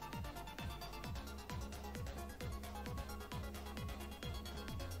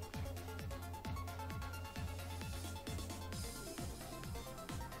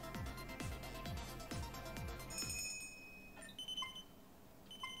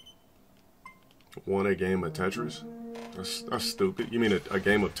 Won a game of Tetris? That's stupid. You mean a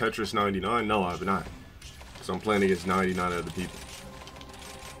game of Tetris 99? No, I have not. Because I'm playing against 99 other people.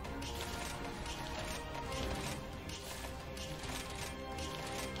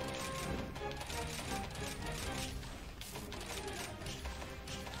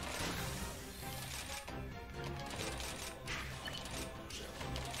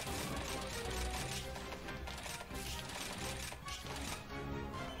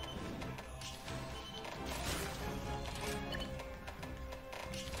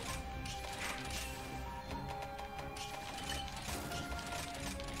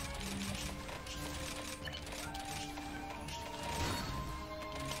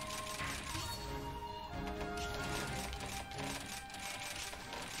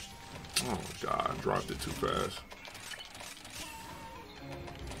 Oh god, I dropped it too fast.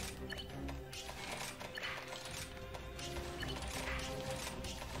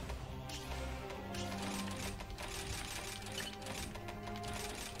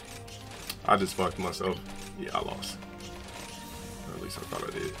 I just fucked myself. Yeah, I lost. Or at least I thought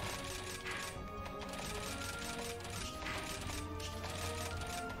I did.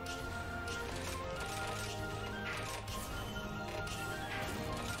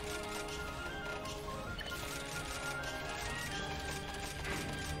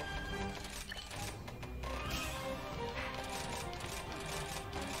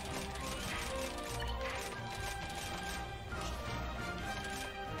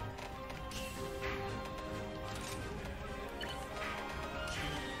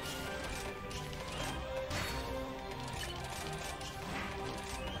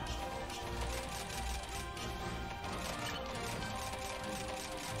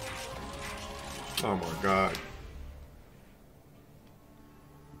 Oh my god.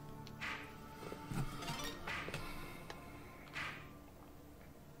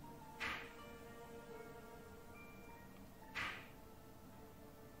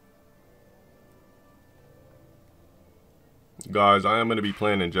 Guys, I am going to be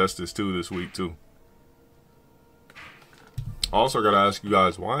playing Injustice 2 this week too. Also gotta ask you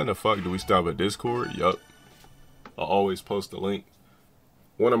guys, why in the fuck do we still have a Discord? Yup. I always post a link.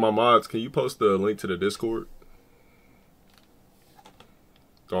 One of my mods, can you post the link to the Discord?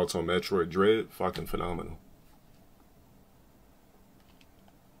 Thoughts on Metroid Dread? Fucking phenomenal.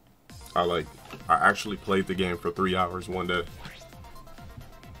 I actually played the game for 3 hours one day.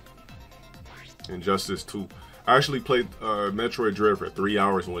 Injustice 2. I actually played Metroid Dread for 3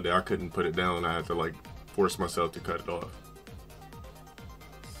 hours one day. I couldn't put it down. I had to like force myself to cut it off.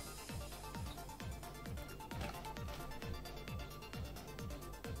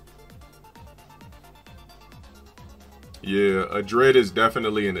 Yeah, a Dread is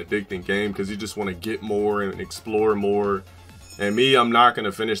definitely an addicting game because you just want to get more and explore more. And me, I'm not going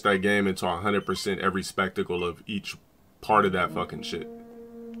to finish that game until 100% every spectacle of each part of that fucking shit.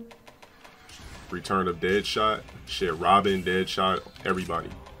 Return of Deadshot, shit, Robin, Deadshot, everybody.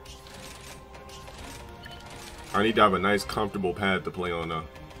 I need to have a nice comfortable pad to play on now.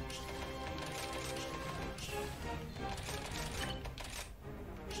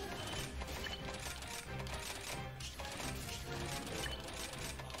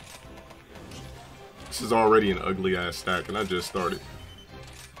 This is already an ugly ass stack and I just started.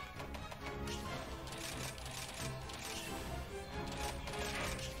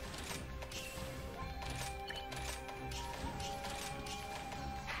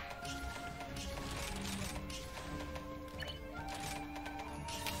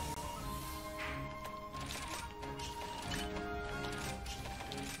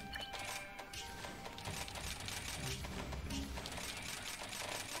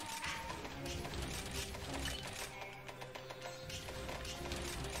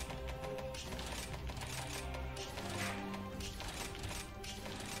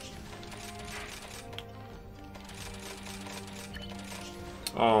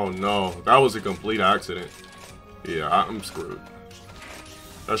 Oh no, that was a complete accident. Yeah, I'm screwed.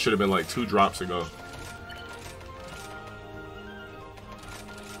 That should have been like 2 drops ago.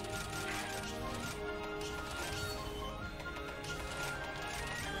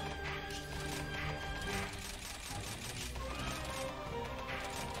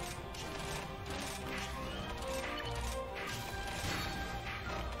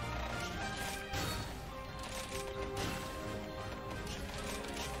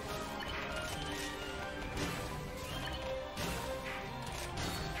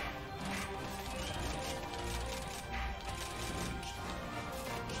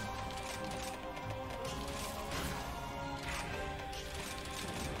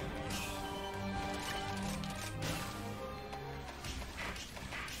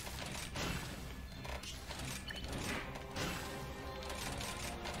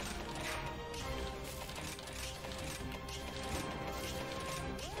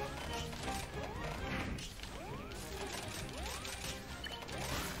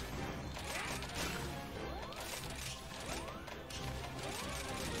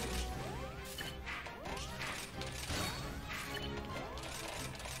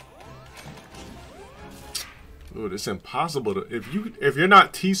 Dude, it's impossible to if you're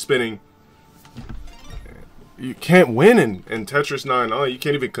not T-spinning, you can't win in Tetris 9. Oh, you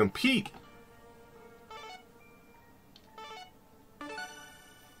can't even compete.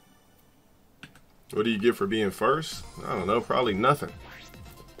 What do you get for being first? I don't know, probably nothing.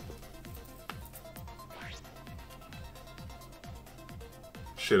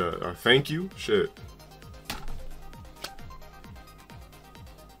 Shit, thank you? Shit.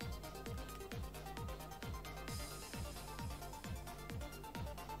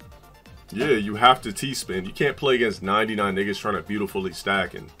 Yeah, you have to T-spin. You can't play against 99 niggas trying to beautifully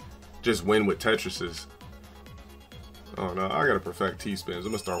stack and just win with Tetrises. Oh no, I gotta perfect T-spins.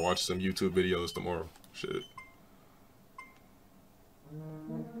 I'm gonna start watching some YouTube videos tomorrow. Shit.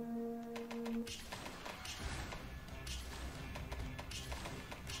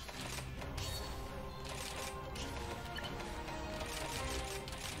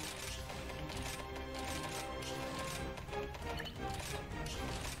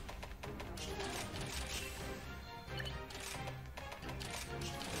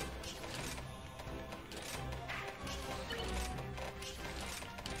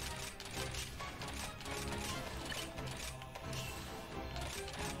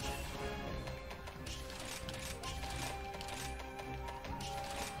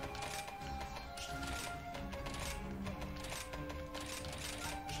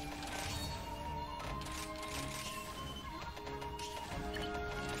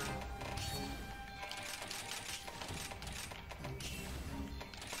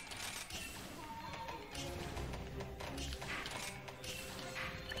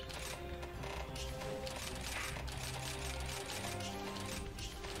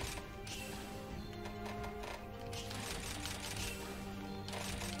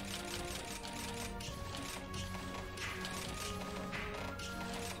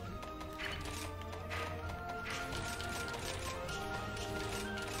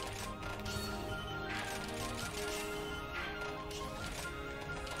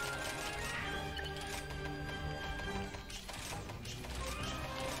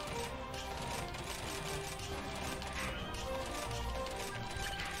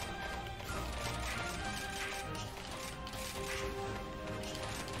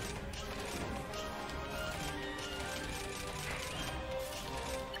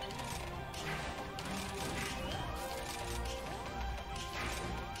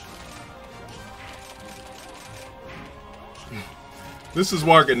 This is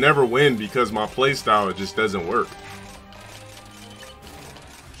why I can never win, because my playstyle just doesn't work.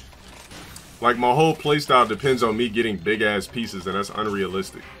 Like, my whole playstyle depends on me getting big ass pieces, and that's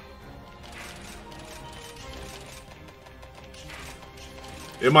unrealistic.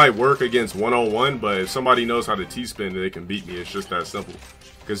 It might work against one-on-one, but if somebody knows how to T-spin, they can beat me. It's just that simple.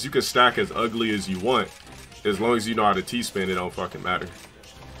 Because you can stack as ugly as you want. As long as you know how to T-spin, it don't fucking matter.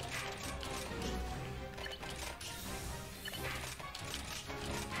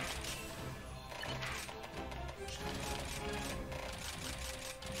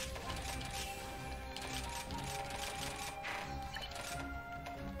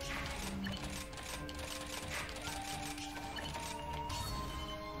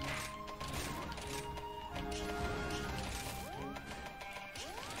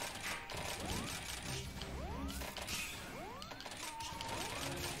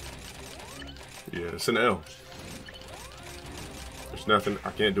 Yeah, it's an L. There's nothing.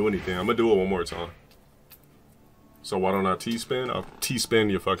 I can't do anything. I'm gonna do it one more time. So why don't I T-spin? I'll T-spin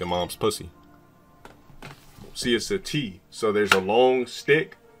your fucking mom's pussy. See, it's a T. So there's a long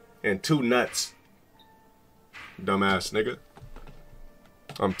stick and two nuts. Dumbass nigga.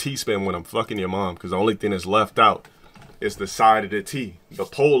 I'm T-spin when I'm fucking your mom, because the only thing that's left out is the side of the T. The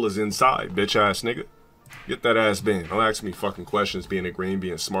pole is inside, bitch ass nigga. Get that ass bent. Don't ask me fucking questions being a green,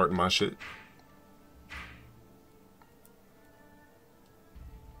 being smart in my shit.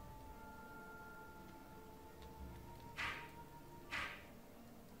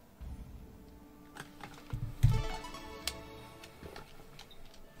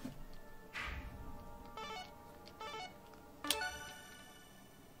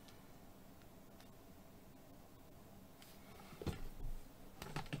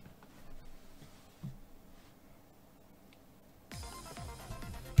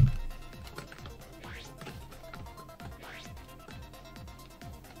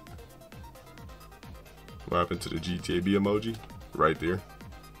 What happened to the GTAB emoji? Right there.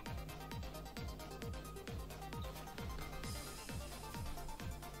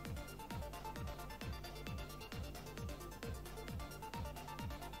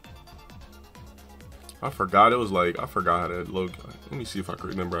 I forgot it was like, I forgot how to look. Let me see if I can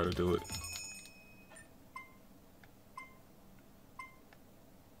remember how to do it.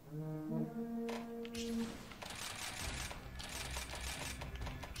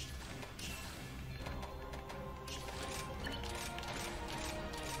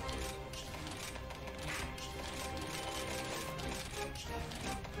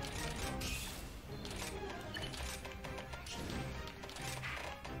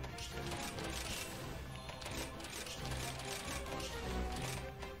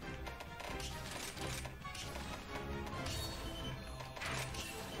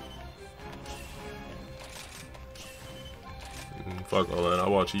 fuck all that. I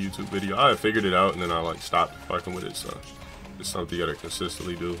watch a YouTube video. I figured it out and then I like stopped fucking with it. So it's something you gotta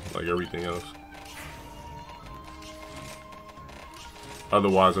consistently do, like everything else.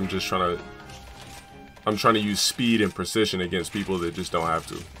 Otherwise, I'm trying to use speed and precision against people that just don't have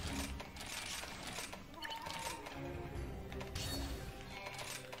to.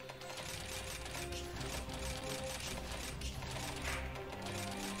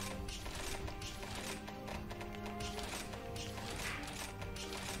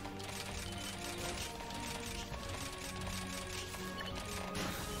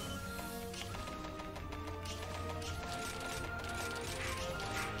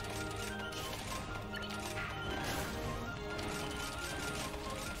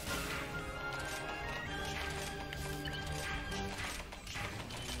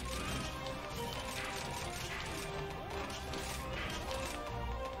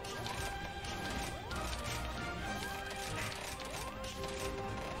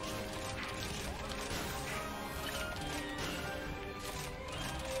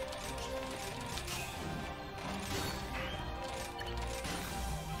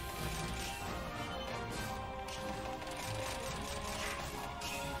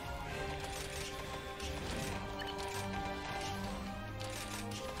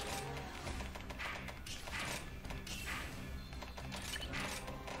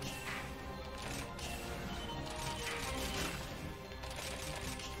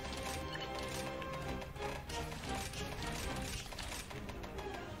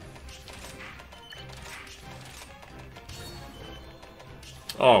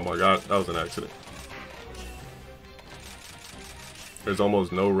 Oh my god, that was an accident. There's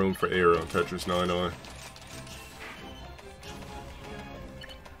almost no room for error on Tetris 99.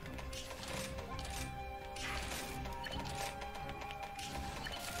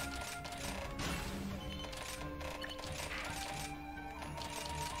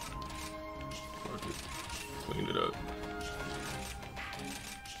 Fuck it. Clean it up.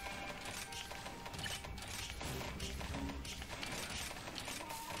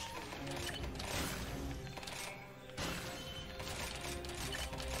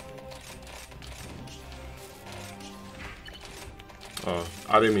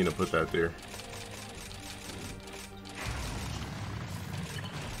 I didn't mean to put that there.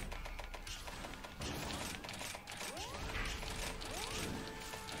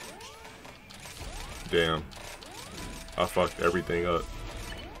 Damn. I fucked everything up.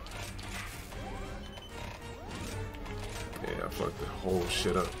 Yeah, I fucked the whole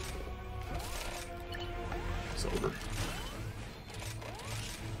shit up. It's over.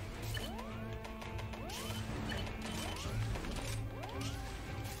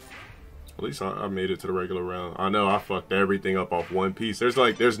 At least I made it to the regular round. I know I fucked everything up off one piece.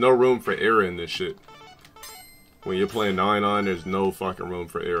 There's no room for error in this shit. When you're playing 9-9, there's no fucking room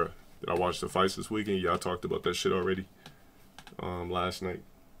for error. Did I watch the fights this weekend? Yeah, I talked about that shit already. Last night.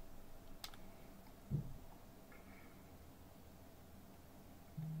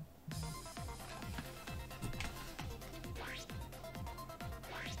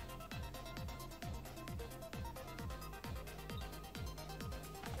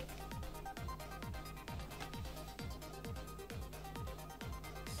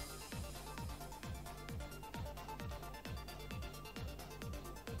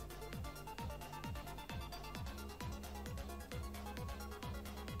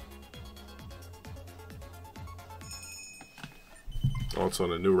 Also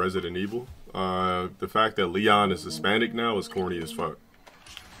on the new Resident Evil. The fact that Leon is Hispanic now is corny as fuck.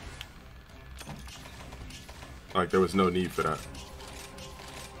 Like, there was no need for that.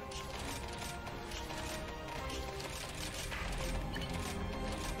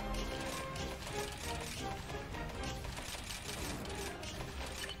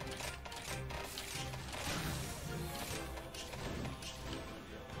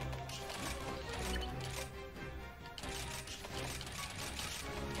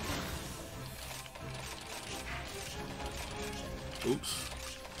 Oops.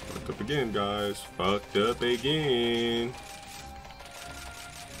 Fucked up again, guys. Fucked up again.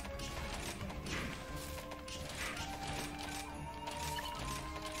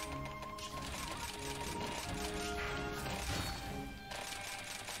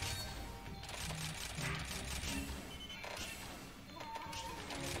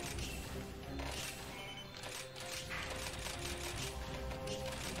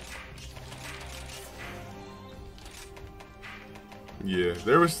 Yeah,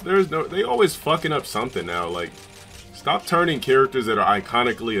 there's no, they always fucking up something now. Like, stop turning characters that are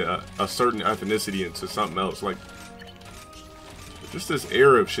iconically a certain ethnicity into something else. Like, just this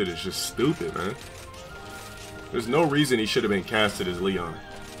Arab shit is just stupid, man. There's no reason he should have been casted as Leon.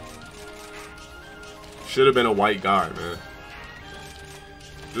 Should have been a white guy, man.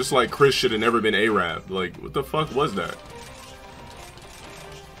 Just like Chris should have never been Arab. Like, what the fuck was that?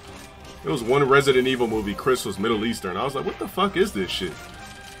 There was one Resident Evil movie, Chris was Middle Eastern. I was like, what the fuck is this shit?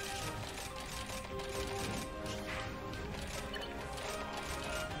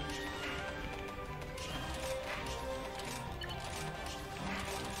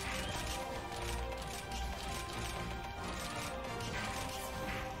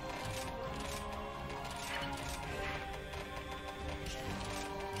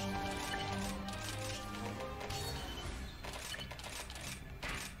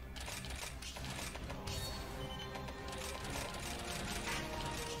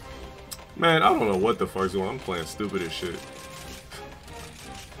 Man, I don't know what the fuck's going on. I'm playing stupid as shit.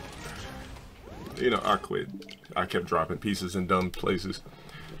 You know, I quit. I kept dropping pieces in dumb places.